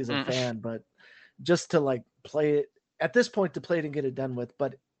responsibility as a fan, but just to like play it at this point, to play it and get it done with.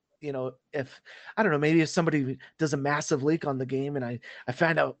 But you know, if I don't know, maybe if somebody does a massive leak on the game and I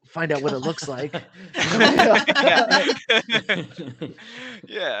find out what it looks like,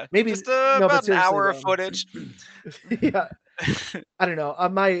 maybe just about an hour of footage. I don't know.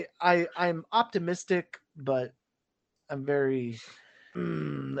 I'm optimistic, but I'm very.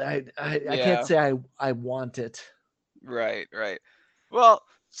 I can't say I want it. Right. Well,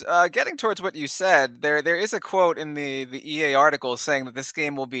 getting towards what you said, there is a quote in the EA article saying that this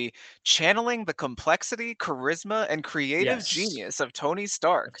game will be channeling the complexity, charisma, and creative genius of Tony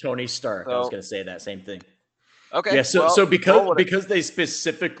Stark. Tony Stark. I was going to say that same thing. Okay. Yeah. So because they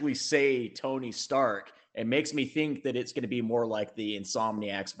specifically say Tony Stark, it makes me think that it's going to be more like the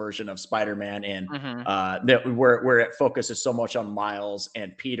Insomniac's version of Spider-Man, and where it focuses so much on Miles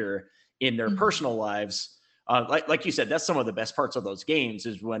and Peter in their personal lives. Like you said, that's some of the best parts of those games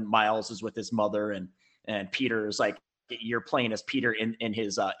is when Miles is with his mother and Peter is like, you're playing as Peter in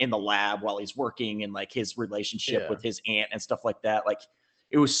his in the lab while he's working, and like his relationship with his aunt and stuff like that. Like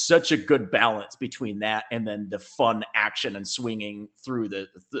it was such a good balance between that and then the fun action and swinging through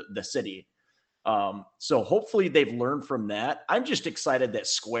the city. So hopefully they've learned from that. I'm just excited that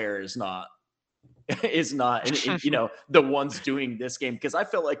Square is not you know, the ones doing this game, because I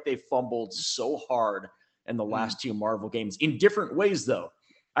felt like they fumbled so hard in the last two Marvel games in different ways. Though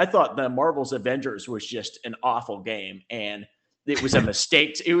I thought the Marvel's Avengers was just an awful game, and it was a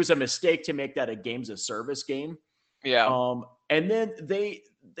mistake. It was a mistake to make that a games of service game, Yeah. And then they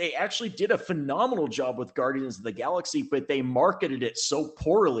actually did a phenomenal job with Guardians of the Galaxy, but they marketed it so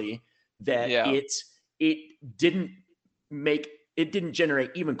poorly that Yeah. it didn't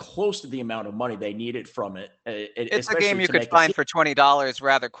generate even close to the amount of money they needed from it. It's a Especially game you to could make find for $20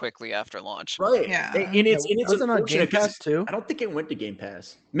 rather quickly after launch. right. Yeah. And it's Wasn't on Game unfortunate because Pass too. I don't think it went to Game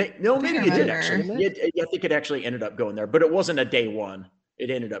Pass. No, I maybe it did remember. actually. Didn't it? Yeah, I think it actually ended up going there, but it wasn't a day one. It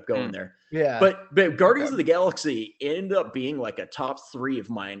ended up going there. Yeah. But Guardians of the Galaxy ended up being like a top 3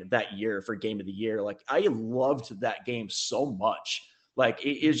 of mine that year for Game of the Year. Like I loved that game so much. Like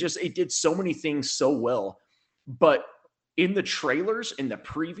it did so many things so well. But in the trailers, in the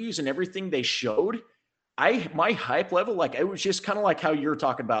previews, and everything they showed, my hype level, like it was just kind of like how you're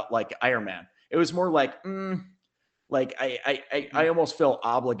talking about, like Iron Man. It was more like, like I almost feel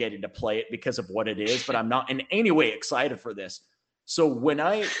obligated to play it because of what it is, but I'm not in any way excited for this. So when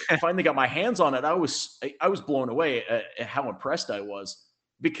I finally got my hands on it, I was blown away at how impressed I was,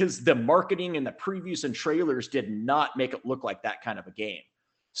 because the marketing and the previews and trailers did not make it look like that kind of a game.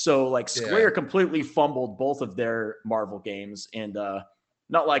 So like Square completely fumbled both of their Marvel games, and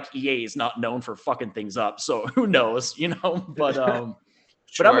not like EA is not known for fucking things up. So who knows, but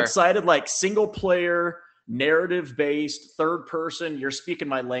but I'm excited, like single player, narrative based, third person. You're speaking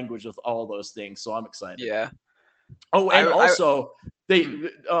my language with all those things. So I'm excited. Yeah. Oh, and also they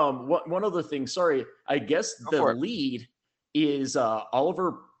one other thing. Sorry, I guess the lead is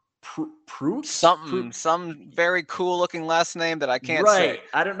Oliver Pruitt. Some very cool looking last name that I can't say.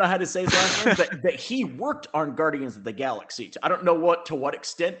 I don't know how to say his last name, but that he worked on Guardians of the Galaxy. I don't know to what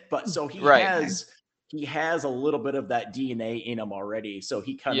extent, but so he has a little bit of that DNA in him already. So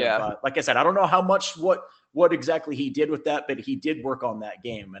he kind of like I said, I don't know how much what exactly he did with that, but he did work on that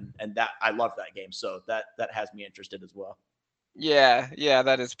game, and that I love that game. So that has me interested as well. Yeah,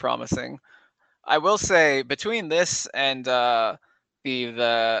 that is promising. I will say between this and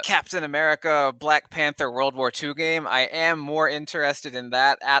the Captain America Black Panther World War II game, I am more interested in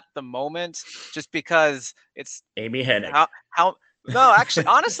that at the moment, just because it's Amy Hennig. How no, actually,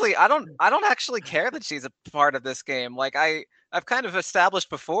 honestly, I don't actually care that she's a part of this game. Like I've kind of established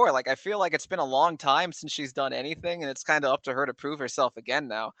before, like I feel like it's been a long time since she's done anything, and it's kind of up to her to prove herself again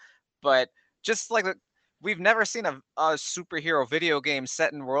now. But just like we've never seen a superhero video game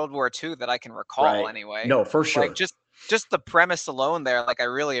set in World War II that I can recall anyway. No, for sure. Like just the premise alone there, like I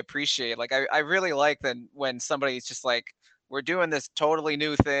really appreciate. Like I really like that when somebody's just like, we're doing this totally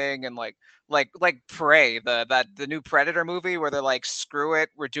new thing, and like Prey, the new Predator movie where they're like, screw it,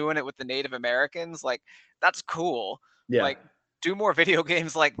 we're doing it with the Native Americans. Like that's cool. Yeah. Like do more video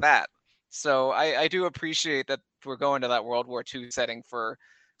games like that. So I do appreciate that we're going to that World War II setting for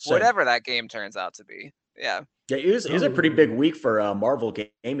whatever that game turns out to be. Yeah. Yeah, it was a pretty big week for Marvel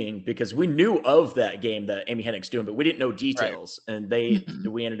gaming, because we knew of that game that Amy Hennig's doing, but we didn't know details, and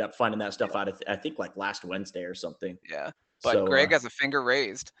we ended up finding that stuff out I think like last Wednesday or something. Yeah, but Greg has a finger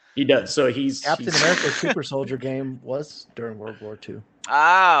raised. He does. So he's Captain America's Super Soldier game was during World War II.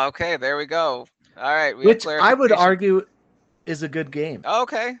 Ah, okay, there we go. All right, which I would argue is a good game.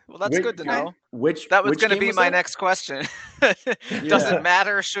 Okay, well that's good to know. That was going to be my next question. Does it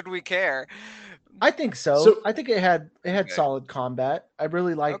matter? Should we care? I think so. I think it had solid combat. I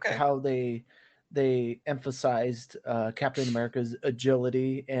really liked how they emphasized Captain America's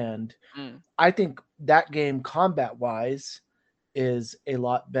agility, and I think that game combat wise is a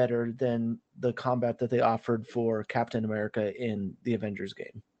lot better than the combat that they offered for Captain America in the Avengers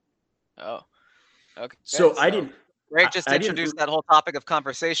game. Oh, okay. So I didn't. Greg just introduced that whole topic of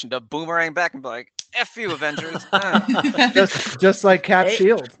conversation to boomerang back and be like, F you, Avengers. just like Cap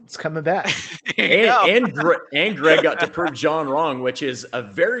Shield. It's coming back. and Greg got to prove John wrong, which is a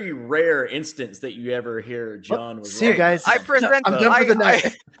very rare instance that you ever hear John was See you guys. I presented. I'm done for the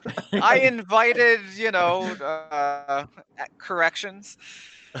night. I invited, corrections.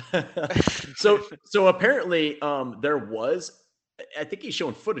 So apparently there was, I think he's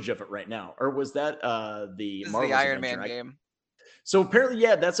showing footage of it right now, or was that the Iron Man game? So apparently,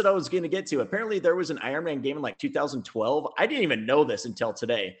 yeah, that's what I was going to get to. Apparently, there was an Iron Man game in like 2012. I didn't even know this until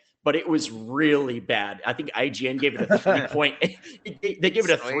today, but it was really bad. I think IGN gave it a 3.8. They gave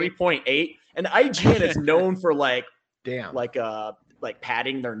it a 3.8, and IGN is known for like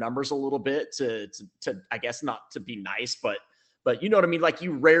padding their numbers a little bit to I guess not to be nice, but you know what I mean? Like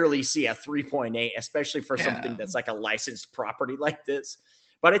you rarely see a 3.8, especially for something that's like a licensed property like this.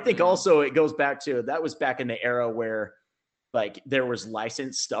 But I think also it goes back to, that was back in the era where like there was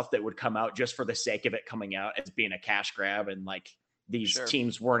licensed stuff that would come out just for the sake of it coming out as being a cash grab. And like these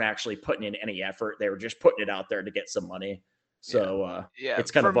teams weren't actually putting in any effort. They were just putting it out there to get some money. So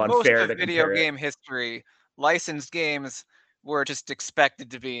it's kind of unfair to video game history. licensed games were just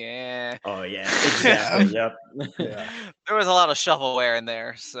expected to be Oh yeah, exactly. Yep. Yeah. There was a lot of shovelware in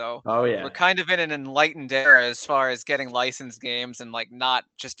there, so Oh yeah. we're kind of in an enlightened era as far as getting licensed games and like not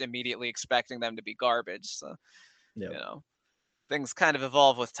just immediately expecting them to be garbage. So Yep. you know, things kind of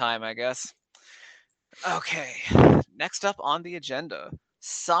evolve with time, I guess. Okay, next up on the agenda,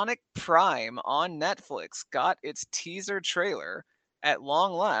 Sonic Prime on Netflix got its teaser trailer at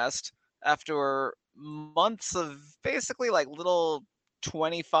long last after months of basically like little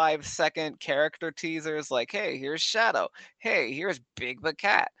 25-second character teasers like, hey, here's Shadow. Hey, here's Big the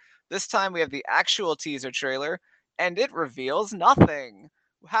Cat. This time we have the actual teaser trailer and it reveals nothing.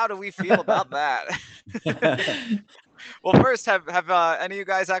 How do we feel about that? Well, first, have any of you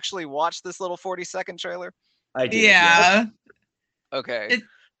guys actually watched this little 40-second trailer? I did. Yeah. Okay.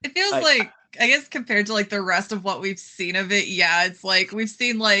 It feels I- like, I guess compared to like the rest of what we've seen of it, yeah, it's like we've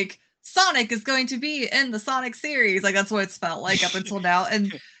seen like Sonic is going to be in the Sonic series. Like that's what it's felt like up until now.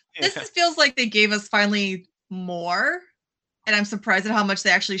 And this Yeah. feels like they gave us finally more. And I'm surprised at how much they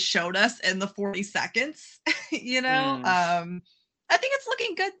actually showed us in the 40 seconds. You know? I think it's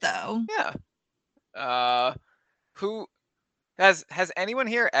looking good though. Yeah. Who has anyone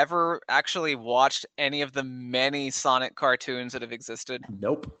here ever actually watched any of the many Sonic cartoons that have existed?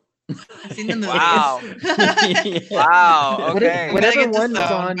 Nope. I've seen the movies. Wow. Yeah. Wow. What- Okay. whatever Gotta get one is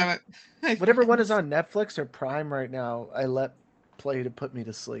disowned on- by my Whatever one is friends. on Netflix or Prime right now, I let play to put me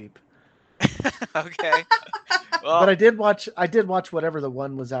to sleep. Okay. Well, But I did watch whatever the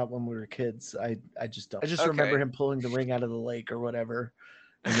one was out when we were kids. I just don't. I just remember Okay. him pulling the ring out of the lake or whatever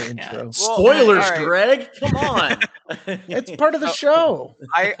in the Yeah. intro. Well, Spoilers, all right. Greg. Come on. It's part of the Oh. show.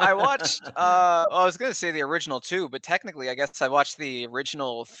 I watched I was gonna say the original too, but technically I guess I watched the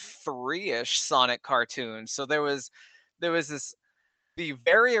original 3-ish Sonic cartoon. So there was this the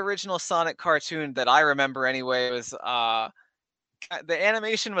very original Sonic cartoon that I remember anyway was the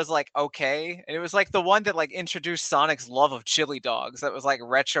animation was like okay, and it was like the one that like introduced Sonic's love of chili dogs that was like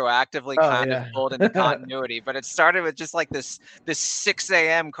retroactively Oh, kind of yeah. pulled into continuity. But it started with just like this 6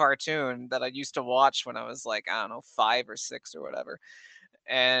 a.m. cartoon that I used to watch when I was like, I don't know, 5 or 6 or whatever.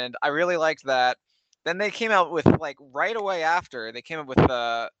 And I really liked that. Then they came out with like right away after they came up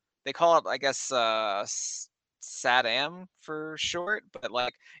with they call it I guess SATAM for short, but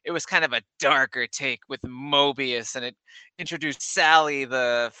like it was kind of a darker take with Mobius, and it introduced Sally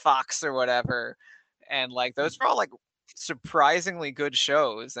the fox or whatever, and like those were all like surprisingly good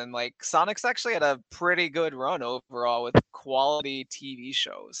shows, and like Sonic's actually had a pretty good run overall with quality TV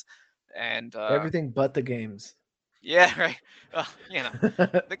shows, and Everything but the games. yeah, right. Well, you know,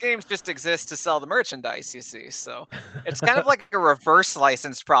 the games just exist to sell the merchandise, you see. So it's kind of like a reverse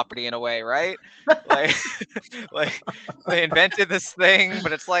licensed property in a way, right? Like, like they invented this thing,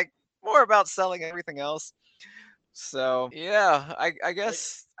 but it's like more about selling everything else. So yeah, I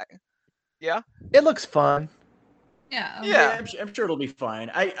guess, yeah, It looks fun. Yeah. yeah. I'm sure it'll be fine.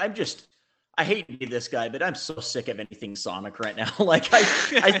 I hate to be this guy, but I'm so sick of anything Sonic right now. Like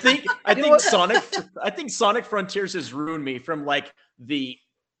I think Sonic Frontiers has ruined me from like the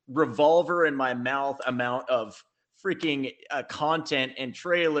revolver in my mouth amount of freaking content and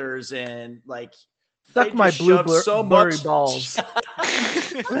trailers and like Suck they my just blue shove so blurry much balls.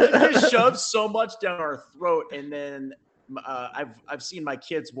 they just shove so much down our throat, and then I've seen my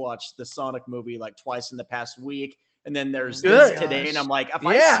kids watch the Sonic movie like twice in the past week. And then there's Good. this today, and I'm like, if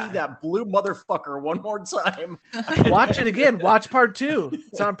I Yeah. see that blue motherfucker one more time, Watch it again. Watch part 2.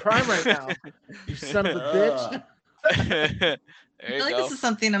 It's on Prime right now. You son of a bitch. There I you feel like go. this is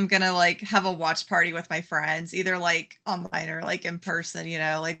something I'm gonna like have a watch party with my friends, either like online or like in person, you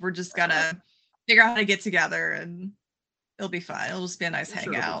know, like we're just gonna figure out how to get together and it'll be fun. It'll just be a nice I'm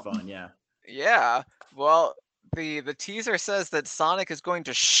sure it'll hangout. be fun. Yeah. Yeah. Well, the teaser says that Sonic is going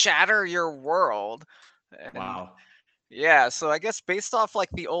to shatter your world. And Wow. yeah, so I guess based off like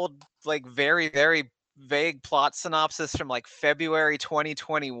the old like very very vague plot synopsis from like February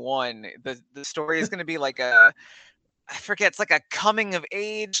 2021, the story is going to be like I forget, it's like a coming of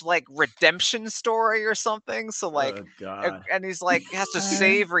age like redemption story or something. So like Oh God. and he's like has to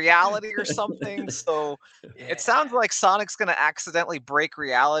save reality or something. So it sounds like Sonic's going to accidentally break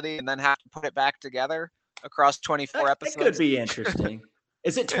reality and then have to put it back together across 24 That episodes. could be interesting.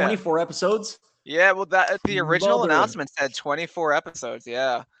 Is it Yeah. 24 episodes? Yeah, well, that the original Mother- announcement said 24 episodes.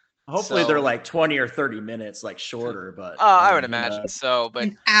 Yeah. Hopefully So- they're like 20 or 30 minutes, like shorter. But I would who imagine knows? so, but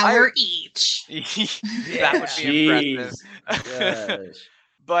An hour each. that would be impressive. Gosh.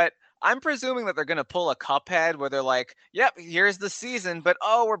 But I'm presuming that they're going to pull a Cuphead where they're like, "Yep, here's the season, but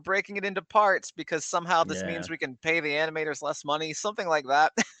oh, we're breaking it into parts because somehow this Yeah. means we can pay the animators less money," something like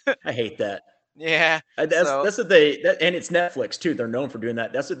that. I hate that. Yeah. That's So that's what they and it's Netflix too. They're known for doing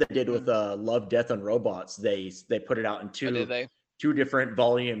that. That's what they did with Love, Death, and Robots. They put it out in or did they? two different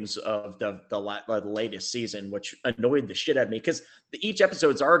volumes of the latest season, which annoyed the shit out of me because each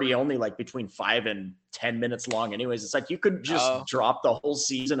episode's already only like between 5 and 10 minutes long. Anyways, it's like you could just Oh, drop the whole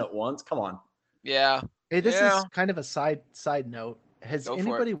season at once. Come on. yeah. Hey, this Yeah. is kind of a side note. Has Go for it.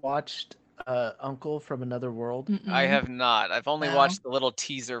 anybody watched Uncle from Another World? I Mm-mm. have not. I've only No. watched the little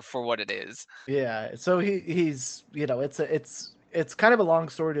teaser for what it is. Yeah, so he's it's kind of a long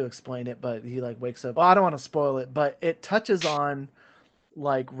story to explain it, but he like wakes up. Well, I don't want to spoil it, but it touches on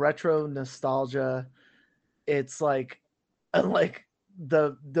like retro nostalgia. It's like like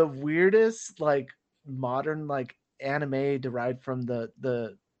the weirdest like modern like anime derived from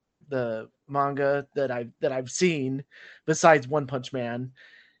the manga that I've seen besides One Punch Man.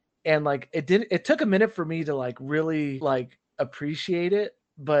 And like it took a minute for me to like really like appreciate it,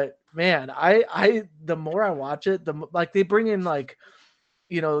 but man, I the more I watch it, like they bring in like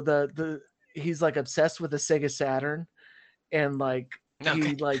the he's like obsessed with the Sega Saturn, and like Okay.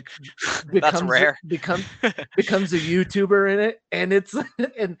 he like That's rare. becomes a YouTuber in it, and it's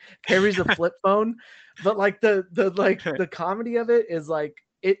and carries a flip phone, but like the comedy of it is like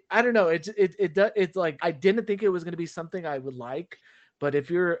I don't know, it's like I didn't think it was going to be something I would like, but if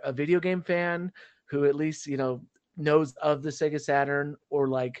you're a video game fan who at least knows of the Sega Saturn, or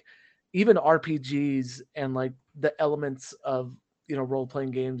like even RPGs and like the elements of role playing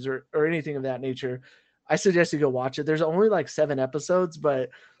games or anything of that nature, I suggest you go watch it. There's only like 7 episodes, but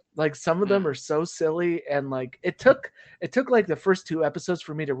like some of them are so silly, and like it took like the first 2 episodes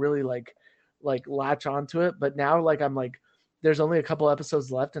for me to really like latch onto it, but now like I'm like there's only a couple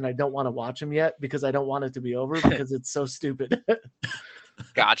episodes left and I don't want to watch them yet because I don't want it to be over because it's so stupid.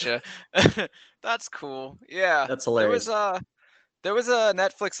 Gotcha. That's cool. Yeah. That's hilarious. There was a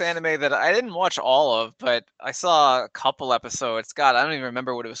Netflix anime that I didn't watch all of, but I saw a couple episodes. God, I don't even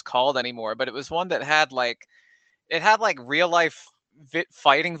remember what it was called anymore, but it was one that had like real life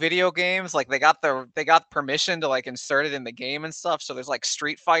fighting video games. Like they got permission to like insert it in the game and stuff. So there's like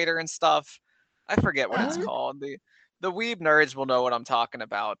Street Fighter and stuff. I forget what it's What? called. The weeb nerds will know what I'm talking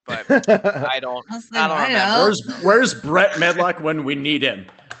about, but I don't I was like, I don't I remember. know. Where's Brett Medlock when we need him?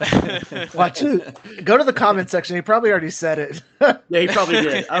 Watch it. Go to the comment section. He probably already said it. Yeah, he probably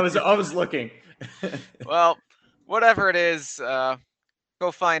did. I was looking. Well, whatever it is,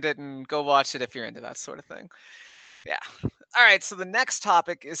 go find it and go watch it if you're into that sort of thing. Yeah. All right, so the next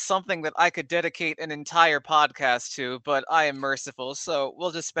topic is something that I could dedicate an entire podcast to, but I am merciful, so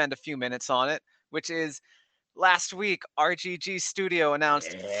we'll just spend a few minutes on it, which is last week RGG Studio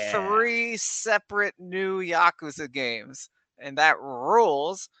announced 3 separate new Yakuza games, and that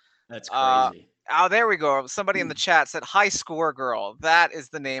rules. That's crazy. Oh, there we go. Somebody in the chat said High Score Girl. That is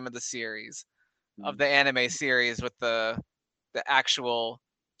the name of the series, of the anime series with the actual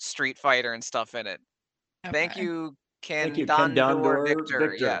Street Fighter and stuff in it. Thank Okay. you, Thank you, Ken Condor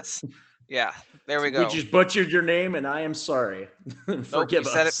Victor. Yes. Yeah, there we go. We just butchered your name, and I am sorry. Forgive you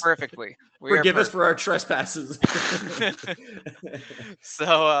us. said it perfectly. Forgive us for our trespasses.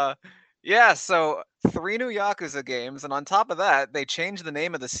 So, yeah, so 3 new Yakuza games, and on top of that, they changed the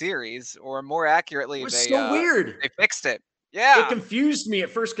name of the series, or more accurately, It was they so weird. they fixed it. It Yeah, confused me at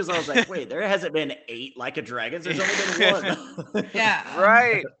first because I was like, wait, there hasn't been 8 Like a Dragons. There's only been 1. Yeah.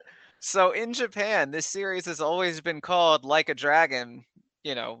 right. So in Japan, this series has always been called Like a Dragon,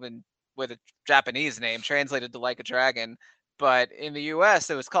 with a Japanese name translated to Like a Dragon. But in the US,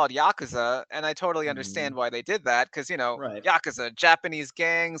 it was called Yakuza, and I totally understand why they did that, because Right. Yakuza, Japanese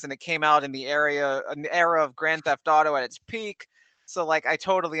gangs, and it came out in an era of Grand Theft Auto at its peak. So like, I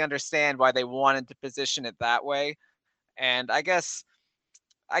totally understand why they wanted to position it that way. And I guess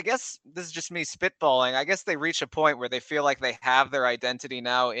this is just me spitballing. I guess they reach a point where they feel like they have their identity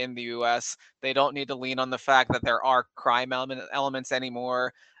now in the US. They don't need to lean on the fact that there are crime elements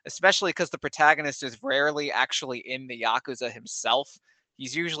anymore, especially because the protagonist is rarely actually in the Yakuza himself.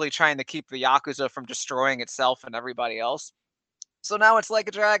 He's usually trying to keep the Yakuza from destroying itself and everybody else. So now it's Like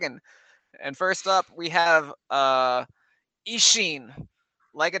a Dragon. And first up, we have Ishin.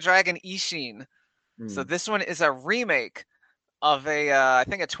 Like a Dragon Ishin. So this one is a remake of I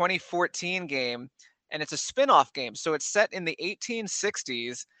think a 2014 game, and it's a spin-off game. So it's set in the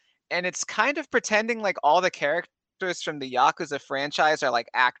 1860s, and it's kind of pretending like all the characters from the Yakuza franchise are like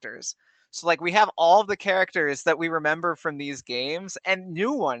actors. So like we have all of the characters that we remember from these games and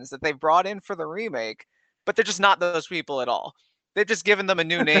new ones that they've brought in for the remake, but they're just not those people at all. They've just given them a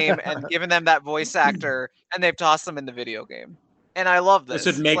new name and given them that voice actor, and they've tossed them in the video game. And I love this.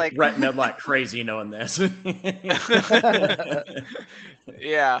 This would make Brett Medlock crazy knowing this.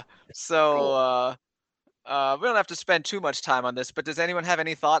 Yeah. So we don't have to spend too much time on this, but does anyone have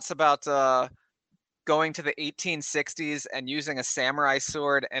any thoughts about going to the 1860s and using a samurai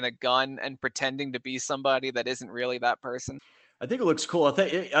sword and a gun and pretending to be somebody that isn't really that person? I think it looks cool. I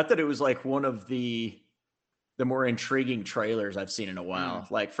thought it was like one of the more intriguing trailers I've seen in a while.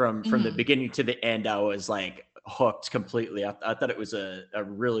 Like from the beginning to the end, I was like hooked completely. I thought it was a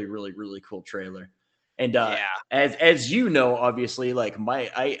really, really, really cool trailer. And as you know, obviously, like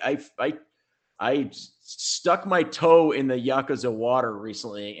I stuck my toe in the Yakuza water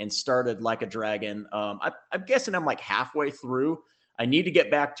recently and started Like a Dragon. I'm guessing I'm like halfway through. I need to get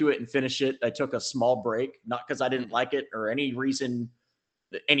back to it and finish it. I took a small break, not because I didn't like it or any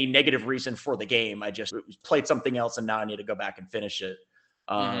negative reason for the game. I just played something else and now I need to go back and finish it.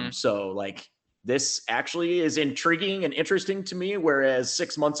 So like this actually is intriguing and interesting to me, whereas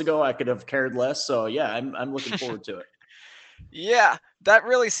 6 months ago I could have cared less. So yeah, I'm looking forward to it. Yeah, that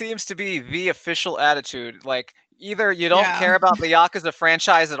really seems to be the official attitude. Like, either you don't care about the Yakuza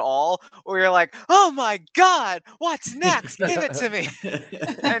franchise at all, or you're like, oh my god, what's next? Give it to me.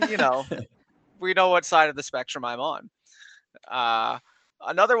 And, we know what side of the spectrum I'm on.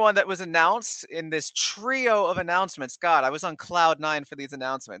 Another one that was announced in this trio of announcements. God, I was on cloud 9 for these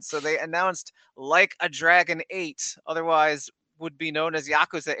announcements. So they announced Like a Dragon 8, otherwise would be known as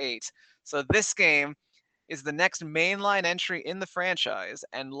Yakuza 8. So this game is the next mainline entry in the franchise,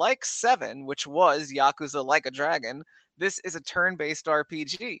 and like 7, which was Yakuza Like a Dragon, this is a turn-based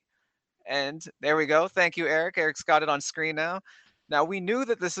RPG. And there we go. Thank you, Eric. Eric's got it on screen now. Now, we knew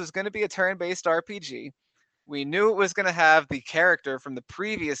that this was going to be a turn-based RPG. We knew it was going to have the character from the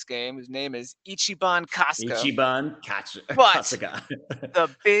previous game, whose name is Ichiban Kasuga. Kasuga. The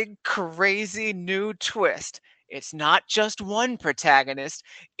big, crazy new twist. It's not just one protagonist,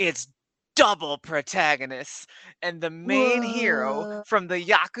 it's double protagonists, and the main hero from the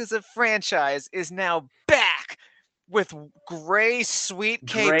Yakuza franchise is now back with gray, sweet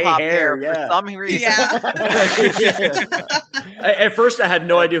K-pop hair for some reason. At first, I had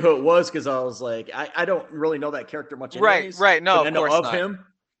no idea who it was because I was like, I don't really know that character much. Anyways, right. No, of course not. Him.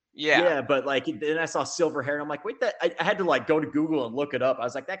 Yeah, but like then I saw silver hair and I'm like, wait, that I had to like go to Google and look it up. I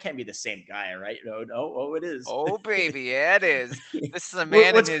was like, that can't be the same guy, right? No, it is. Oh baby, yeah, it is. This is a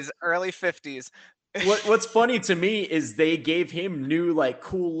man in his early 50s. What's funny to me is they gave him new like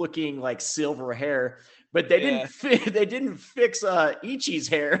cool looking like silver hair, but they didn't fix Ichi's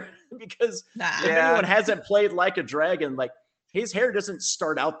hair because if anyone hasn't played Like a Dragon, like his hair doesn't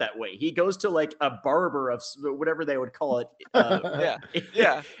start out that way. He goes to like a barber of whatever they would call it. And like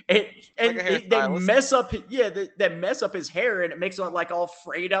they mess up. They mess up his hair and it makes it like all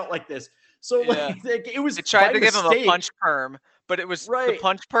frayed out like this. So like it was. They tried to give him a punch perm, but it was the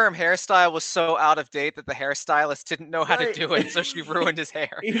punch perm hairstyle was so out of date that the hairstylist didn't know how to do it, so she ruined his hair.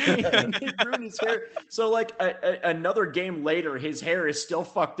 He ruined his hair. So like another game later, his hair is still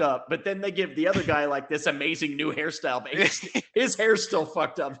fucked up, but then they give the other guy like this amazing new hairstyle, but his hair's still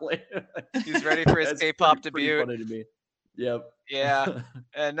fucked up. He's ready for his K-pop debut. Funny to me. Yep. Yeah.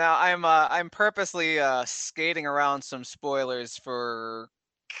 And now I'm purposely skating around some spoilers for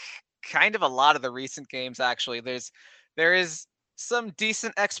kind of a lot of the recent games. Actually, there is some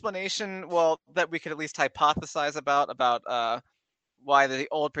decent explanation, that we could at least hypothesize about why the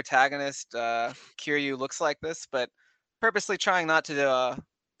old protagonist Kiryu looks like this, but purposely trying not to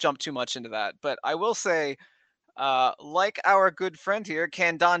jump too much into that. But I will say, like our good friend here,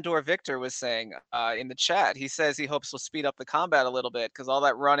 Candondor Victor, was saying in the chat, he says he hopes will speed up the combat a little bit because all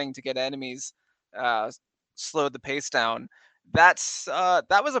that running to get enemies slowed the pace down. That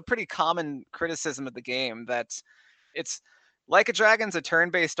was a pretty common criticism of the game, that it's Like a Dragon's a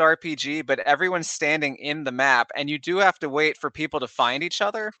turn-based RPG, but everyone's standing in the map, and you do have to wait for people to find each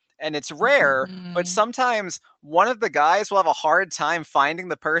other. And it's rare, but sometimes one of the guys will have a hard time finding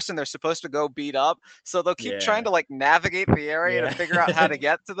the person they're supposed to go beat up. So they'll keep trying to like navigate the area to figure out how to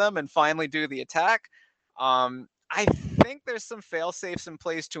get to them and finally do the attack. I think there's some fail safes in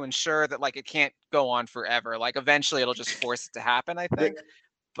place to ensure that like it can't go on forever. Like eventually it'll just force it to happen, I think.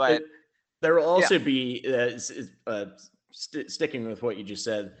 But there will also be sticking with what you just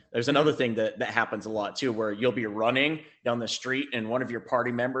said, there's another thing that happens a lot too, where you'll be running down the street and one of your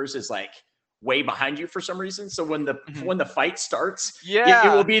party members is like way behind you for some reason. So when the fight starts,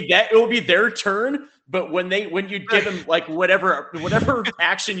 it will be their turn. But when you give them like whatever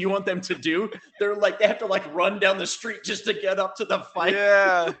action you want them to do, they're like they have to like run down the street just to get up to the fight.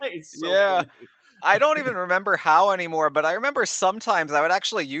 Funny. I don't even remember how anymore, but I remember sometimes I would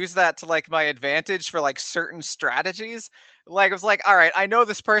actually use that to like my advantage for like certain strategies. Like it was like, all right, I know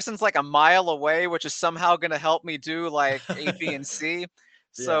this person's like a mile away, which is somehow going to help me do like A, B, and C.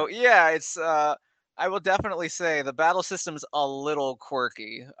 So yeah, it's I will definitely say the battle system's a little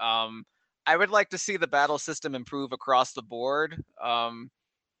quirky. I would like to see the battle system improve across the board.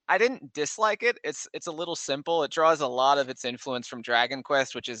 I didn't dislike it. It's a little simple. It draws a lot of its influence from Dragon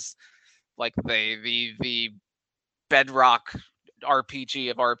Quest, which is like the bedrock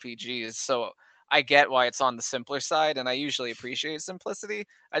RPG of RPGs. So I get why it's on the simpler side, and I usually appreciate simplicity.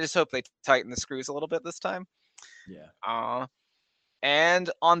 I just hope they tighten the screws a little bit this time. Yeah. And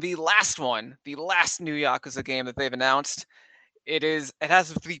on the last one, the last new Yakuza game that they've announced, it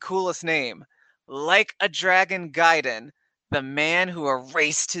has the coolest name. Like a Dragon Gaiden, the man who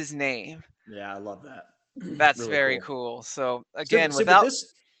erased his name. Yeah, I love that. That's Really very cool. So But again, without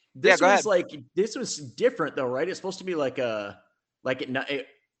this Yeah, go was ahead. this was different though, right? It's supposed to be like they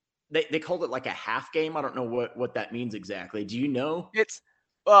called it like a half game. I don't know what that means exactly. Do you know? It's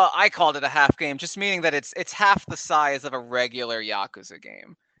Well, I called it a half game, just meaning that it's half the size of a regular Yakuza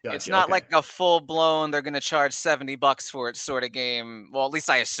game. It's Gotcha. not Okay. like a full blown they're gonna charge $70 for it sort of game. Well, at least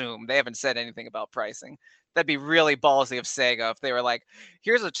I assume. They haven't said anything about pricing. That'd be really ballsy of Sega if they were like,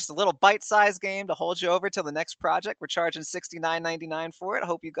 here's just a little bite-sized game to hold you over till the next project. We're charging $69.99 for it.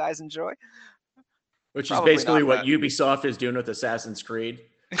 Hope you guys enjoy. Which is Probably basically not what that. Ubisoft is doing with Assassin's Creed.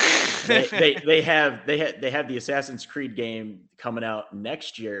 They have the Assassin's Creed game coming out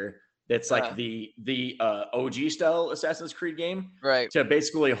next year. That's like the OG style Assassin's Creed game, Right. to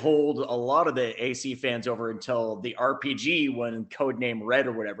basically hold a lot of the AC fans over until the RPG, when Codename Red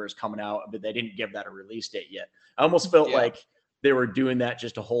or whatever is coming out, but they didn't give that a release date yet. I almost felt like they were doing that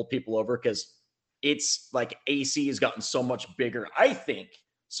just to hold people over, because it's like AC has gotten so much bigger. I think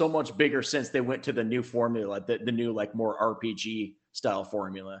so much bigger since they went to the new formula, the new like more RPG style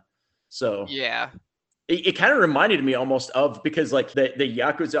formula. So Yeah. it kind of reminded me almost of, because like the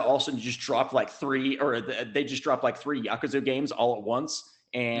Yakuza also just dropped like they just dropped like three Yakuza games all at once.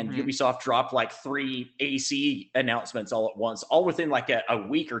 And Ubisoft dropped like three AC announcements all at once, all within like a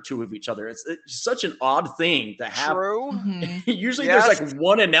week or two of each other. It's such an odd thing to have. True. Usually there's like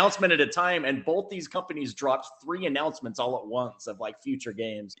one announcement at a time, and both these companies dropped three announcements all at once of like future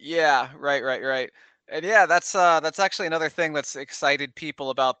games. Yeah, right. And yeah, that's actually another thing that's excited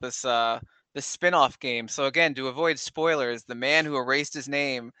people about this spin-off game. So again, to avoid spoilers, the man who erased his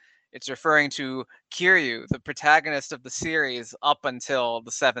name, it's referring to Kiryu, the protagonist of the series up until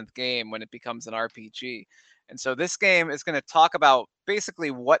the 7th game when it becomes an RPG. And so this game is going to talk about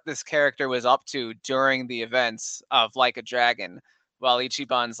basically what this character was up to during the events of Like a Dragon, while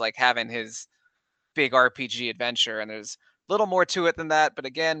Ichiban's like having his big RPG adventure. And there's a little more to it than that, but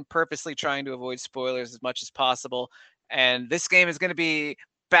again, purposely trying to avoid spoilers as much as possible. And this game is going to be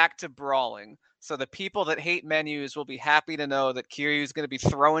back to brawling. So the people that hate menus will be happy to know that Kiryu is going to be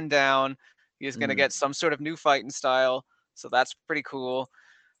throwing down. He's going to get some sort of new fighting style. So that's pretty cool.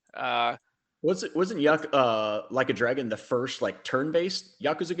 Wasn't Like a Dragon the first like turn-based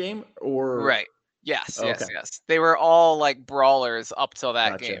Yakuza game? Or right? Yes. They were all like brawlers up till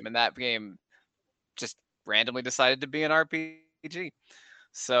that Gotcha. game, and that game just randomly decided to be an RPG.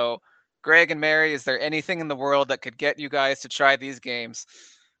 So, Greg and Mary, is there anything in the world that could get you guys to try these games?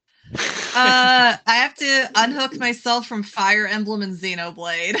 I have to unhook myself from Fire Emblem and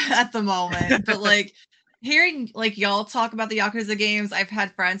Xenoblade at the moment. But like hearing like y'all talk about the Yakuza games, I've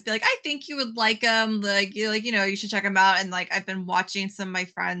had friends be like, I think you would like them. Like you should check them out. And like I've been watching some of my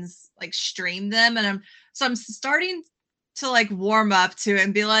friends like stream them, and I'm starting to like warm up to it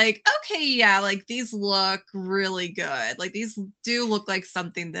and be like, okay, yeah, like these look really good. Like these do look like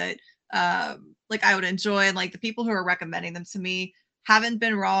something that like I would enjoy, and like the people who are recommending them to me haven't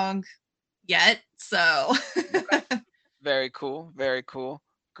been wrong yet. So Very cool.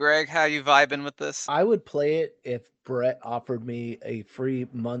 Greg, how you vibing with this? I would play it if Brett offered me a free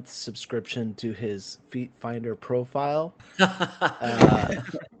month subscription to his Feet Finder profile. He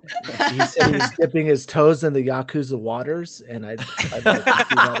said he's dipping his toes in the Yakuza waters, and I'd like to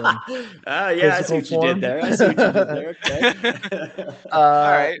see that in I see what you did there. Okay.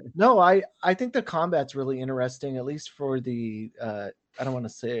 All right. No, I think the combat's really interesting, at least for the I don't want to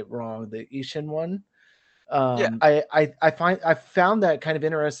say it wrong, the Ishin one. I found that kind of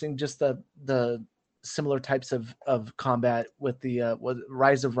interesting, just the similar types of combat with the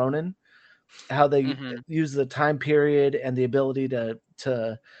Rise of Ronin, how they use the time period and the ability to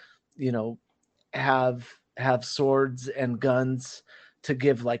have swords and guns to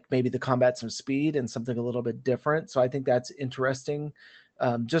give like maybe the combat some speed and something a little bit different. So I think that's interesting,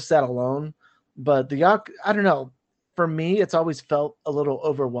 just that alone. But I don't know. For me, it's always felt a little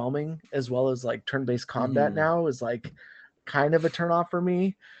overwhelming, as well as like turn-based combat now is like kind of a turn off for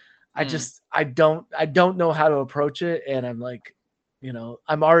me. I don't know how to approach it, and I'm like, You know,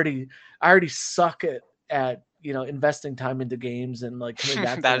 I already suck at investing time into games and like coming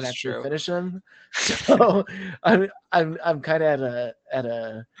back to That and is actually true. finish them. So I'm kind of at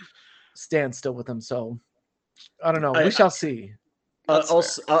a standstill with them. So I don't know. We shall see. That's I'll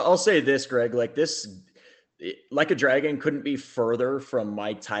fair. I'll say this, Greg. Like this, like a dragon couldn't be further from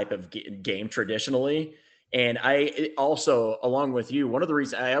my type of game traditionally. And also, along with you, one of the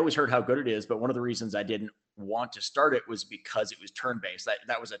reasons I always heard how good it is, but one of the reasons I didn't want to start it was because it was turn based.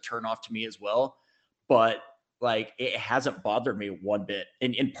 That was a turn off to me as well. But like it hasn't bothered me one bit.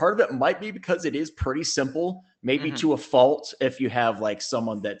 And part of it might be because it is pretty simple, maybe Mhm. to a fault if you have like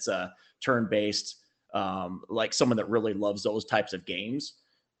someone that's turn based, like someone that really loves those types of games.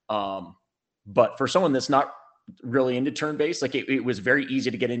 But for someone that's not really into turn based, like it was very easy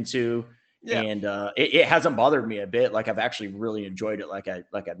to get into. Yeah. And it hasn't bothered me a bit. Like I've actually really enjoyed it. Like I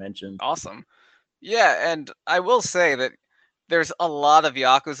mentioned. Awesome. Yeah, and I will say that there's a lot of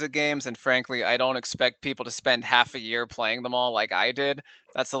Yakuza games, and frankly, I don't expect people to spend half a year playing them all like I did.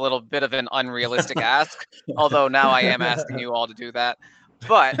 That's a little bit of an unrealistic ask, although now I am asking you all to do that.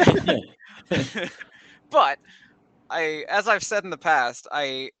 But but as I've said in the past,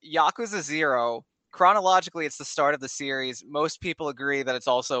 Yakuza 0, chronologically it's the start of the series. Most people agree that it's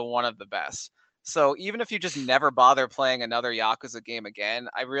also one of the best. So even if you just never bother playing another Yakuza game again,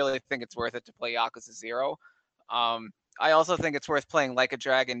 I really think it's worth it to play Yakuza 0. I also think it's worth playing Like a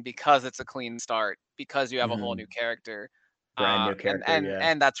Dragon because it's a clean start, because you have a whole new character. Brand new And character, and yeah.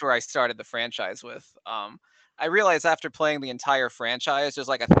 and that's where I started the franchise with. I realized after playing the entire franchise, there's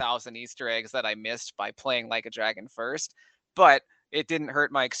like 1,000 Easter eggs that I missed by playing Like a Dragon first, but it didn't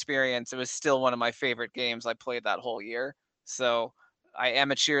hurt my experience. It was still one of my favorite games I played that whole year. So I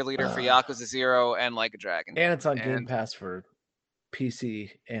am a cheerleader for Yakuza 0 and Like a Dragon. And it's on Game And Pass for PC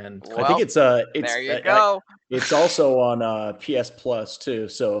and I think well, there you go. it's also on PS Plus too.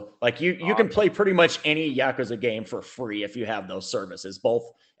 So like you can play pretty much any Yakuza game for free if you have those services, both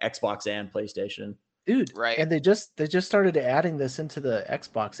Xbox and PlayStation. dude. Right. And they just started adding this into the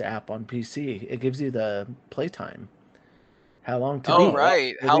Xbox app on PC. It gives you the playtime. How long to beat?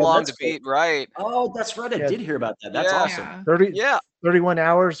 Right. They How did- long that's to cool. beat? Right. Oh, that's right. I Yeah. did hear about that. That's Yeah. awesome. Yeah. 30, Yeah. 31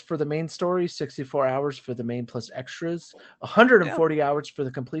 hours for the main story, 64 hours for the main plus extras, 140 hours for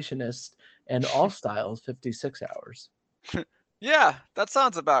the completionist, and all styles 56 hours. Yeah, that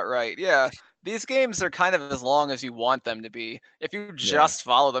sounds about right. Yeah. These games are kind of as long as you want them to be. If you just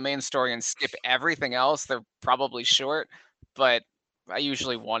follow the main story and skip everything else, they're probably short. But I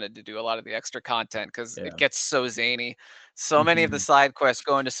usually wanted to do a lot of the extra content because Yeah. it gets so zany. So many of the side quests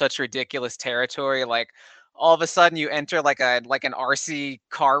go into such ridiculous territory. Like all of a sudden you enter like an RC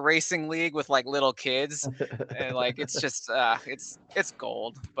car racing league with like little kids. And like it's just it's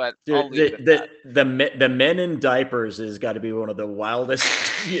gold. But I'll Dude, leave it at that. the men in diapers has got to be one of the wildest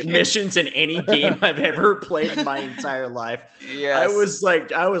missions in any game I've ever played in my entire life. Yes.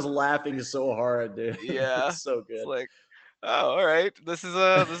 I was laughing so hard, dude. Yeah. It's so good. It's like, oh, all right. This is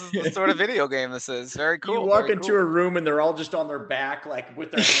the sort of video game this is. Very cool. You walk very into cool. a room and they're all just on their back, like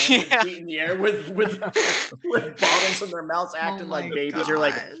with their hands and feet in the air, with bottles in their mouths, acting like my babies. You're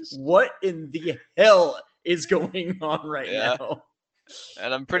like, gosh. what in the hell is going on right Yeah. now?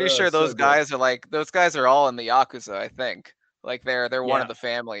 And I'm pretty Oh, sure so those good. guys are all in the Yakuza, I think. Like they're one Yeah. of the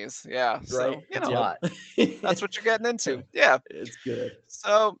families. Yeah. Right? So, That's a Yep. lot. that's what you're getting into. Yeah. It's good.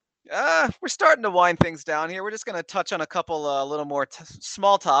 So we're starting to wind things down here. We're just going to touch on a couple little more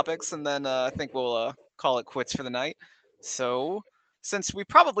small topics, and then I think we'll call it quits for the night. So, since we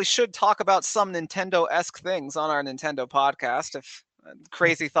probably should talk about some Nintendo-esque things on our Nintendo podcast, if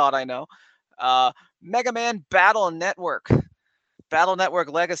crazy thought, I know. Mega Man Battle Network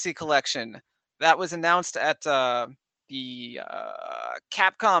Legacy Collection. That was announced at the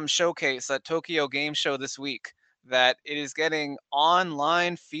Capcom showcase at Tokyo Game Show this week, that it is getting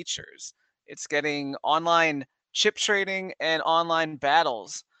online features. It's getting online chip trading and online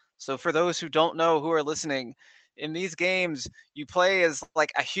battles. So for those who don't know, who are listening, in these games, you play as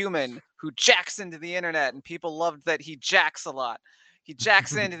like a human who jacks into the internet, and people loved that he jacks a lot. He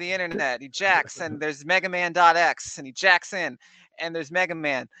jacks into the internet, he jacks, and there's Mega Man.x, and he jacks in, and there's Mega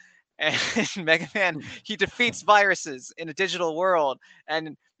Man. And Mega Man, he defeats viruses in a digital world,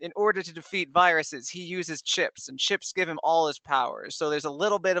 and in order to defeat viruses, he uses chips, and chips give him all his powers. So there's a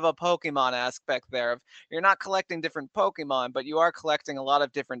little bit of a Pokemon aspect there. Of you're not collecting different Pokemon, but you are collecting a lot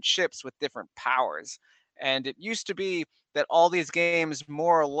of different chips with different powers. And it used to be that all these games,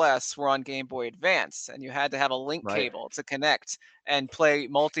 more or less, were on Game Boy Advance, and you had to have a link Right. cable to connect and play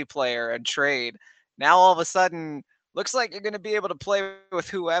multiplayer and trade. Now all of a sudden, looks like you're going to be able to play with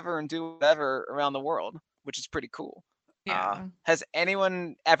whoever and do whatever around the world, which is pretty cool. Yeah. Has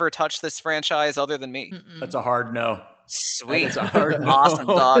anyone ever touched this franchise other than me? That's a hard no. Sweet. That's a hard no. Awesome,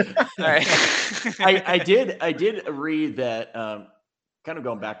 dog. All right. I did read that. Kind of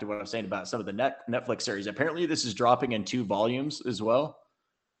going back to what I was saying about some of the Netflix series. Apparently, this is dropping in 2 volumes as well,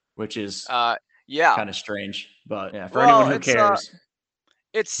 which is yeah, kind of strange. But yeah, for anyone who cares,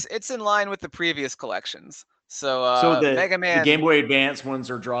 it's in line with the previous collections. So Mega the Man Game Boy Advance ones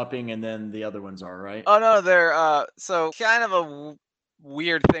are dropping, and then the other ones are, right? Oh no, they're so kind of a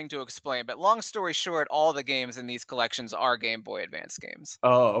weird thing to explain, but long story short, all the games in these collections are Game Boy Advance games.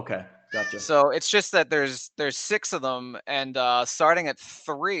 Oh, okay, gotcha. So it's just that there's 6 of them, and starting at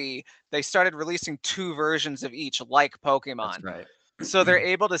 3, they started releasing 2 versions of each, like Pokemon. That's right. So they're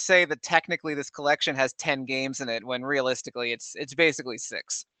able to say that technically this collection has 10 games in it, when realistically it's basically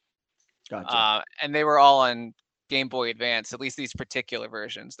 6. Gotcha. And they were all on Game Boy Advance, at least these particular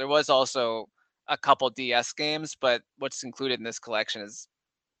versions. There was also a couple DS games, but what's included in this collection is,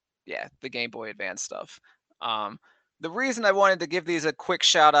 the Game Boy Advance stuff. The reason I wanted to give these a quick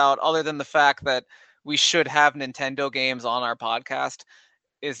shout out, other than the fact that we should have Nintendo games on our podcast,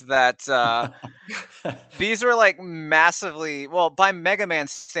 is that these were like massively, well, by Mega Man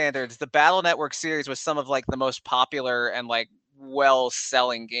standards, the Battle Network series was some of like the most popular and like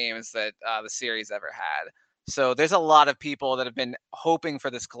well-selling games that the series ever had. So there's a lot of people that have been hoping for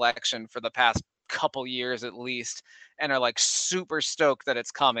this collection for the past couple years at least, and are like super stoked that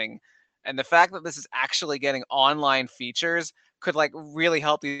it's coming. And the fact that this is actually getting online features could like really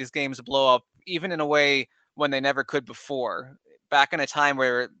help these games blow up, even in a way when they never could before. Back in a time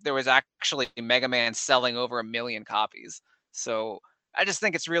where there was actually Mega Man selling over 1 million copies. So I just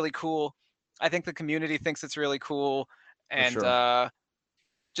think it's really cool. I think the community thinks it's really cool. And sure.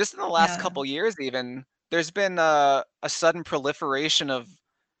 Just in the last couple years, even, there's been a sudden proliferation of,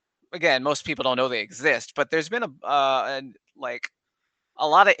 again, most people don't know they exist, but there's been a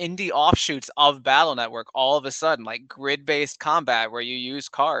lot of indie offshoots of Battle Network all of a sudden, like grid-based combat where you use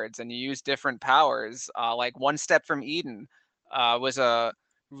cards and you use different powers. Like One Step from Eden was a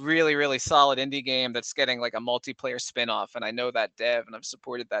really, really solid indie game that's getting like a multiplayer spin-off, and I know that dev, and I've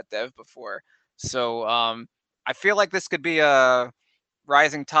supported that dev before. So I feel like this could be a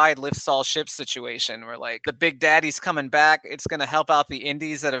rising tide lifts all ships situation, where like the big daddy's coming back. It's going to help out the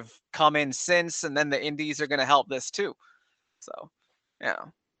indies that have come in since, and then the indies are going to help this too. So yeah,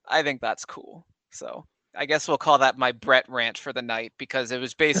 I think that's cool. So I guess we'll call that my Brett rant for the night, because it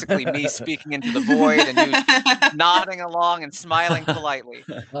was basically me speaking into the void and you nodding along and smiling politely.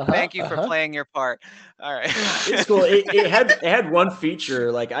 Thank you for playing your part. All right. It's cool. It had one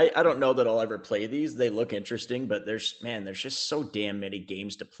feature. Like I don't know that I'll ever play these. They look interesting, but there's just so damn many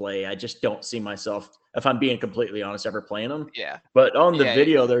games to play. I just don't see myself, if I'm being completely honest, ever playing them. Yeah. But on the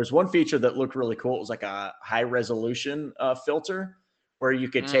video, there's one feature that looked really cool. It was like a high resolution filter where you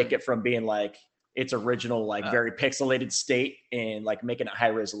could take it from being like its original, like very pixelated state, and like making it high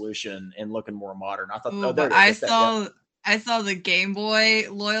resolution and looking more modern. I thought, I saw the Game Boy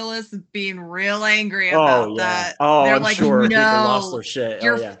loyalists being real angry about that. Oh, they're I'm like, sure people no, lost their shit.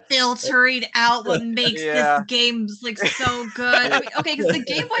 You're filtering out what makes this game like so good. I mean, okay, because the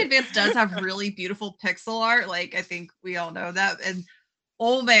Game Boy Advance does have really beautiful pixel art. Like, I think we all know that. And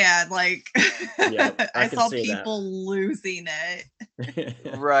oh man, like I saw people losing it.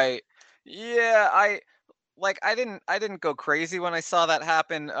 Right. Yeah, I didn't go crazy when I saw that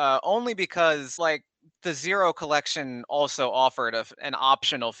happen, only because like the Zero collection also offered an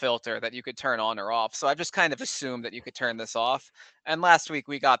optional filter that you could turn on or off. So I just kind of assumed that you could turn this off. And last week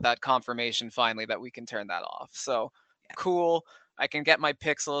we got that confirmation finally that we can turn that off. So cool. I can get my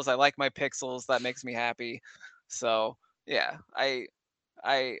pixels. I like my pixels. That makes me happy. So yeah,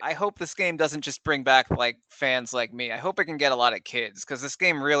 I hope this game doesn't just bring back like fans like me. I hope it can get a lot of kids, because this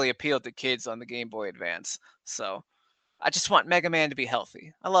game really appealed to kids on the Game Boy Advance. So I just want Mega Man to be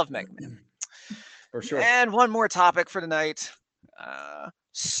healthy. I love Mega Man. For sure. And one more topic for tonight.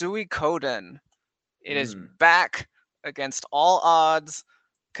 Suikoden. It is back against all odds.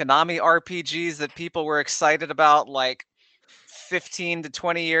 Konami RPGs that people were excited about like 15 to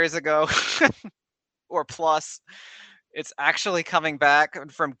 20 years ago or plus. It's actually coming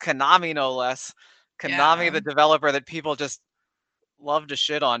back from Konami, no less. Konami, the developer that people just love to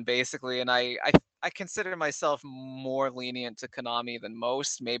shit on, basically. And I consider myself more lenient to Konami than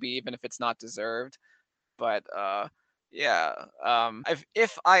most, maybe even if it's not deserved. But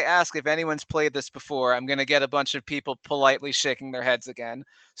if I ask if anyone's played this before, I'm gonna get a bunch of people politely shaking their heads again.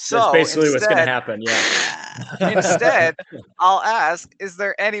 So that's basically what's gonna happen. Yeah. Instead, I'll ask: is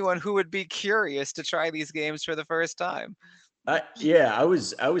there anyone who would be curious to try these games for the first time? I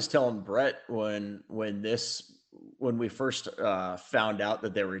was telling Brett when this when we first found out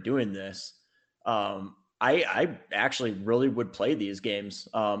that they were doing this, I actually really would play these games,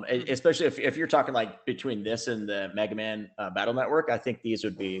 especially if you're talking like between this and the Mega Man Battle Network. I think these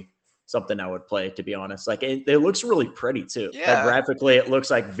would be something I would play, to be honest. Like it looks really pretty too. Like Yeah. graphically, it looks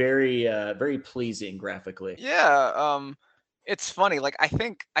like very very pleasing graphically. Yeah, it's funny. Like I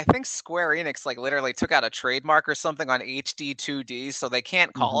think Square Enix like literally took out a trademark or something on HD 2D, so they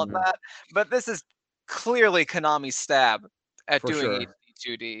can't call it Mhm. that. But this is clearly Konami's stab at For doing sure.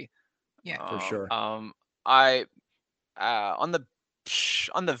 HD 2D. Yeah. For sure. I on the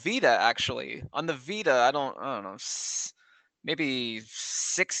Vita actually. On the Vita, I don't know, maybe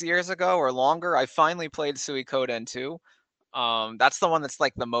 6 years ago or longer, I finally played Suikoden 2. That's the one that's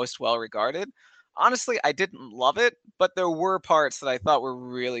like the most well regarded. Honestly, I didn't love it, but there were parts that I thought were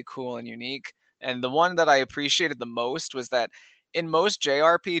really cool and unique. And the one that I appreciated the most was that in most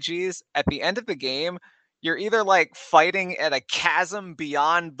JRPGs, at the end of the game, you're either like fighting at a chasm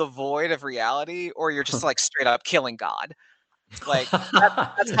beyond the void of reality, or you're just like straight up killing God. Like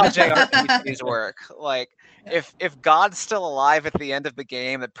that's how JRPGs work. Like if God's still alive at the end of the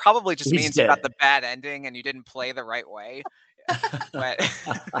game, it probably just He's means you got dead. the bad ending and you didn't play the right way. But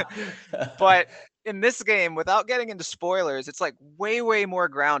but in this game, without getting into spoilers, it's like way more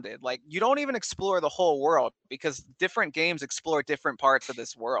grounded. Like you don't even explore the whole world because different games explore different parts of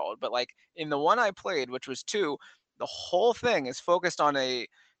this world. But like in the one I played, which was 2, the whole thing is focused on a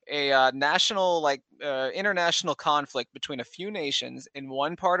national international conflict between a few nations in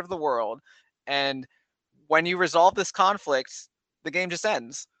one part of the world, and when you resolve this conflict, the game just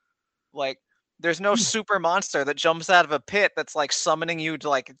ends. Like there's no super monster that jumps out of a pit that's like summoning you to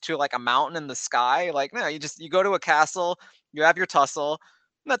like a mountain in the sky. Like no, you go to a castle, you have your tussle,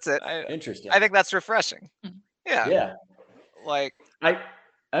 and that's it. Interesting. I think that's refreshing. Yeah. Yeah. Like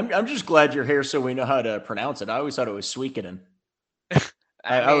I'm just glad you're here so we know how to pronounce it. I always thought it was Suikoden.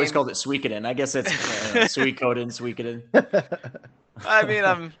 I always mean, called it Suikoden. I guess it's Suikoden. I mean,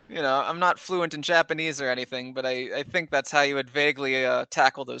 I'm not fluent in Japanese or anything, but I think that's how you would vaguely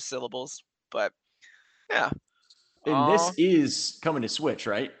tackle those syllables. But yeah. And this is coming to Switch,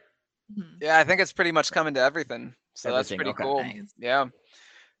 right? Mhm. Yeah, I think it's pretty much coming to everything. So that's Everything, pretty okay. cool. Nice.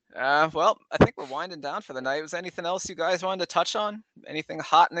 Yeah. Well, I think we're winding down for the night. Was there anything else you guys wanted to touch on? Anything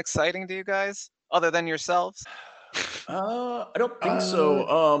hot and exciting to you guys, other than yourselves? I don't think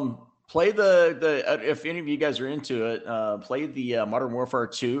so. Play the if any of you guys are into it, play the Modern Warfare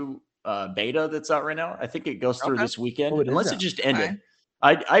 2 beta that's out right now. I think it goes through Okay. this weekend, Oh, it is unless out. it just ended. Okay.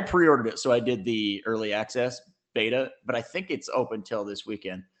 I pre-ordered it, so I did the early access beta, but I think it's open till this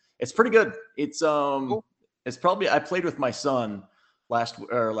weekend. It's pretty good. It's Cool. it's probably I played with my son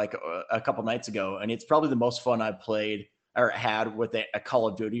a couple nights ago, and it's probably the most fun I've played or had with a Call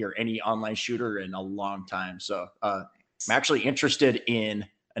of Duty or any online shooter in a long time. So I'm actually interested in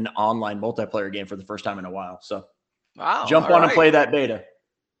an online multiplayer game for the first time in a while. So Wow. jump all on and right. play that beta.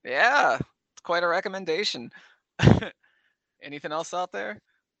 Yeah, it's quite a recommendation. Anything else out there?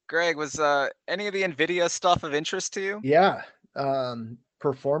 Greg, was any of the NVIDIA stuff of interest to you? Yeah.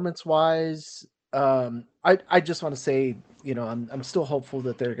 Performance wise, I just want to say, I'm still hopeful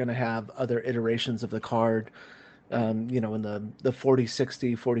that they're going to have other iterations of the card, in the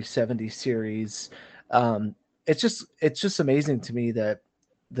 4060, 4070 series. It's just amazing to me that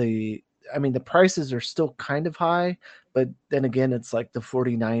the prices are still kind of high, but then again, it's like the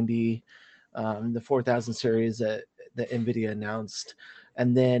 4090, the 4000 series that NVIDIA announced.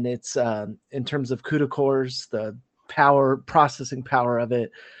 And then it's in terms of CUDA cores, the processing power of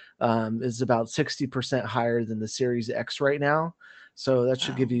it is about 60% higher than the Series X right now. So that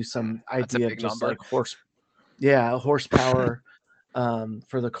should give you some That's a idea of big just number. like horsepower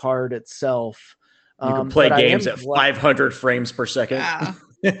for the card itself. You can play but I games am at 500 frames per second. Yeah.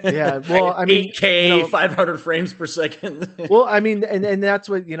 Yeah, well, I mean, 8K, 500 frames per second. well, I mean, and that's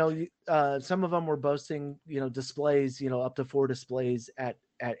what some of them were boasting, displays, up to 4 displays at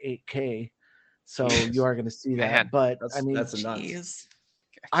 8K. So you are going to see Man, that, but that's I mean, nuts. Jeez.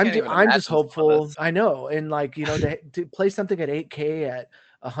 I can't even I'm just imagine some of hopeful. this. I know, and like to play something at 8K at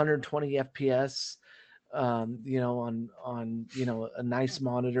 120 FPS, on a nice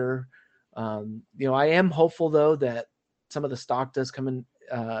monitor. I am hopeful though that some of the stock does come in,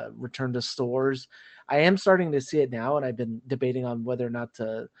 return to stores. I am starting to see it now, and I've been debating on whether or not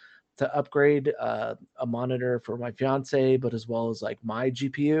to upgrade a monitor for my fiance, but as well as like my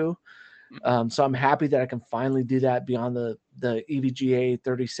GPU. So I'm happy that I can finally do that beyond the EVGA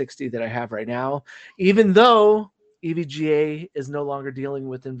 3060 that I have right now, even though EVGA is no longer dealing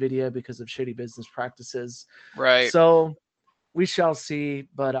with NVIDIA because of shitty business practices. Right. So we shall see.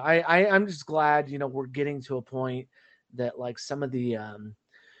 But I'm just glad, we're getting to a point that like some of the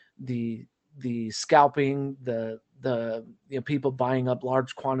scalping, the people buying up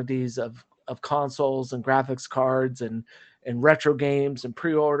large quantities of consoles and graphics cards and retro games and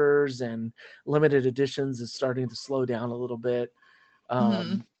pre-orders and limited editions is starting to slow down a little bit.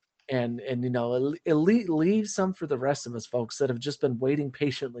 Mhm. And it leaves some for the rest of us folks that have just been waiting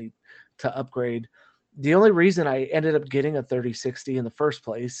patiently to upgrade. The only reason I ended up getting a 3060 in the first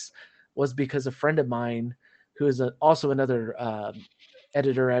place was because a friend of mine who is also another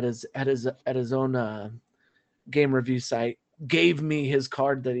editor at his own game review site gave me his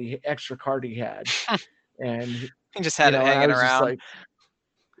extra card he had. And He just had it I hanging was just around. like,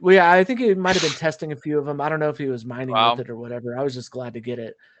 well, yeah, I think he might have been testing a few of them. I don't know if he was mining Wow. with it or whatever. I was just glad to get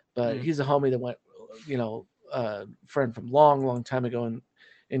it. But Mm. he's a homie that went, friend from long time ago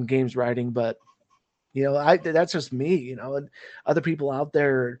in games writing. But that's just me. And other people out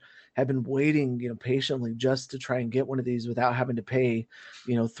there have been waiting, patiently just to try and get one of these without having to pay,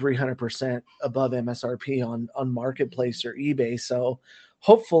 300% above MSRP on Marketplace or eBay. So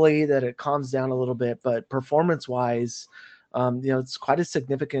hopefully that it calms down a little bit. But performance wise, it's quite a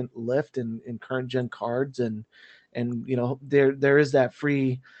significant lift in current gen cards, and there is that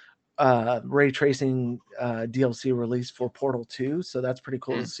free ray tracing DLC release for Portal 2, so that's pretty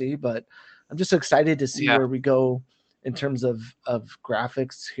cool to see. But I'm just excited to see where we go in terms of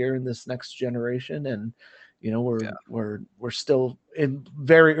graphics here in this next generation. And we're still in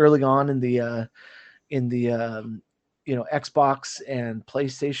very early on in the Xbox and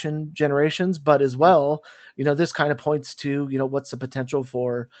PlayStation generations, but as well, this kind of points to what's the potential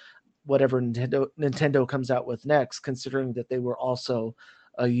for whatever Nintendo comes out with next, considering that they were also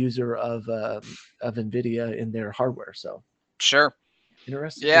a user of Nvidia in their hardware. So Sure.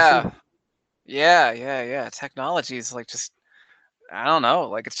 interesting. Yeah. Yeah. Technology is like just, I don't know,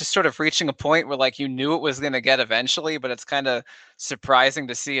 like it's just sort of reaching a point where like you knew it was going to get eventually, but it's kind of surprising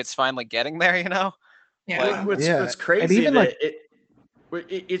to see it's finally getting there, Yeah. What's crazy and even that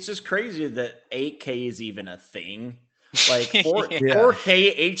it's just crazy that 8K is even a thing. Like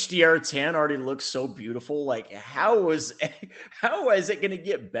 4K HDR10 already looks so beautiful. Like how is it going to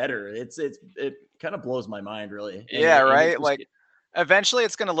get better? It kind of blows my mind, really. Right. Like eventually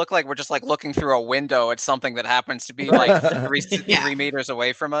it's going to look like we're just like looking through a window at something that happens to be like 3 meters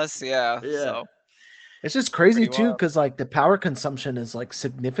away from us. Yeah. So it's just crazy pretty too, wild. because like the power consumption is like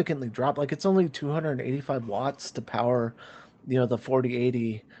significantly dropped. Like it's only 285 watts to power, the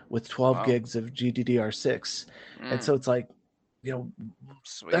 4080 with 12 gigs of GDDR6. And so it's like,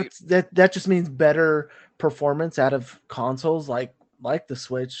 Sweet. that just means better performance out of consoles like the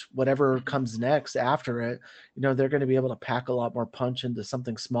Switch. Whatever comes next after it, they're going to be able to pack a lot more punch into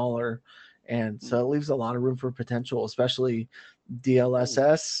something smaller. And so it leaves a lot of room for potential, especially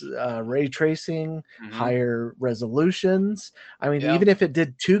DLSS, ray tracing, higher resolutions. I mean, even if it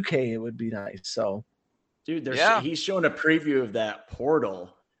did 2K, it would be nice. So, dude, he's showing a preview of that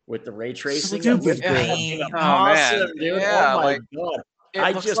Portal with the ray tracing. Stupid awesome, dude. Yeah, oh my god.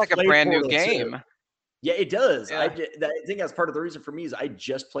 It looks like a brand new game. Yeah, it does. Yeah. I think that's part of the reason for me is I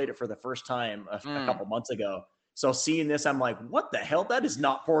just played it for the first time a couple months ago. So seeing this, I'm like, what the hell? That is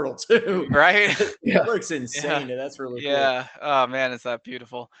not Portal 2. Right? It looks insane. And that's really cool. Yeah. Oh man, is that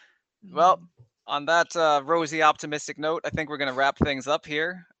beautiful. Well, on that rosy optimistic note, I think we're going to wrap things up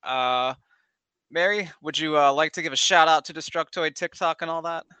here. Mary, would you like to give a shout out to Destructoid TikTok and all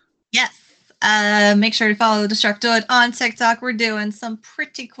that? Yes. Make sure to follow Destructoid on TikTok. We're doing some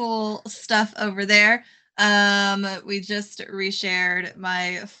pretty cool stuff over there. We just reshared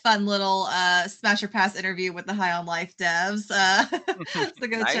my fun little Smasher Pass interview with the High on Life devs. So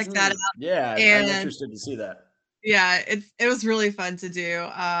go check that out. Yeah, I'm interested to see that. Yeah, it was really fun to do.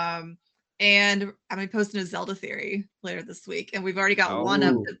 And I'm gonna be posting a Zelda theory later this week, and we've already got one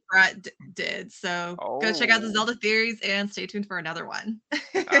up that Brett did. So go check out the Zelda theories and stay tuned for another one.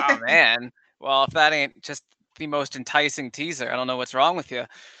 Oh man. Well, if that ain't just the most enticing teaser, I don't know what's wrong with you.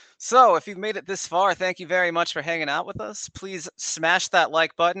 So if you've made it this far, thank you very much for hanging out with us. Please smash that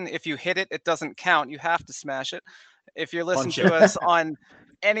like button. If you hit it, it doesn't count. You have to smash it. If you're listening to us on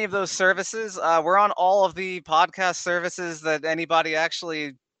any of those services, we're on all of the podcast services that anybody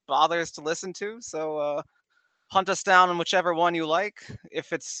actually bothers to listen to. So hunt us down on whichever one you like.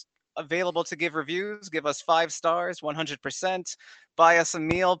 If it's available to give reviews, give us 5 stars, 100%. Buy us a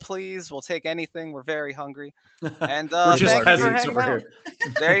meal, please. We'll take anything. We're very hungry. And we're just thank you for peasants hanging over out. here.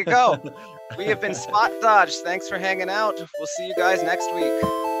 There you go. We have been Spot Dodge. Thanks for hanging out. We'll see you guys next week.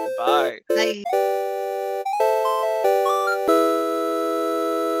 Bye. Bye.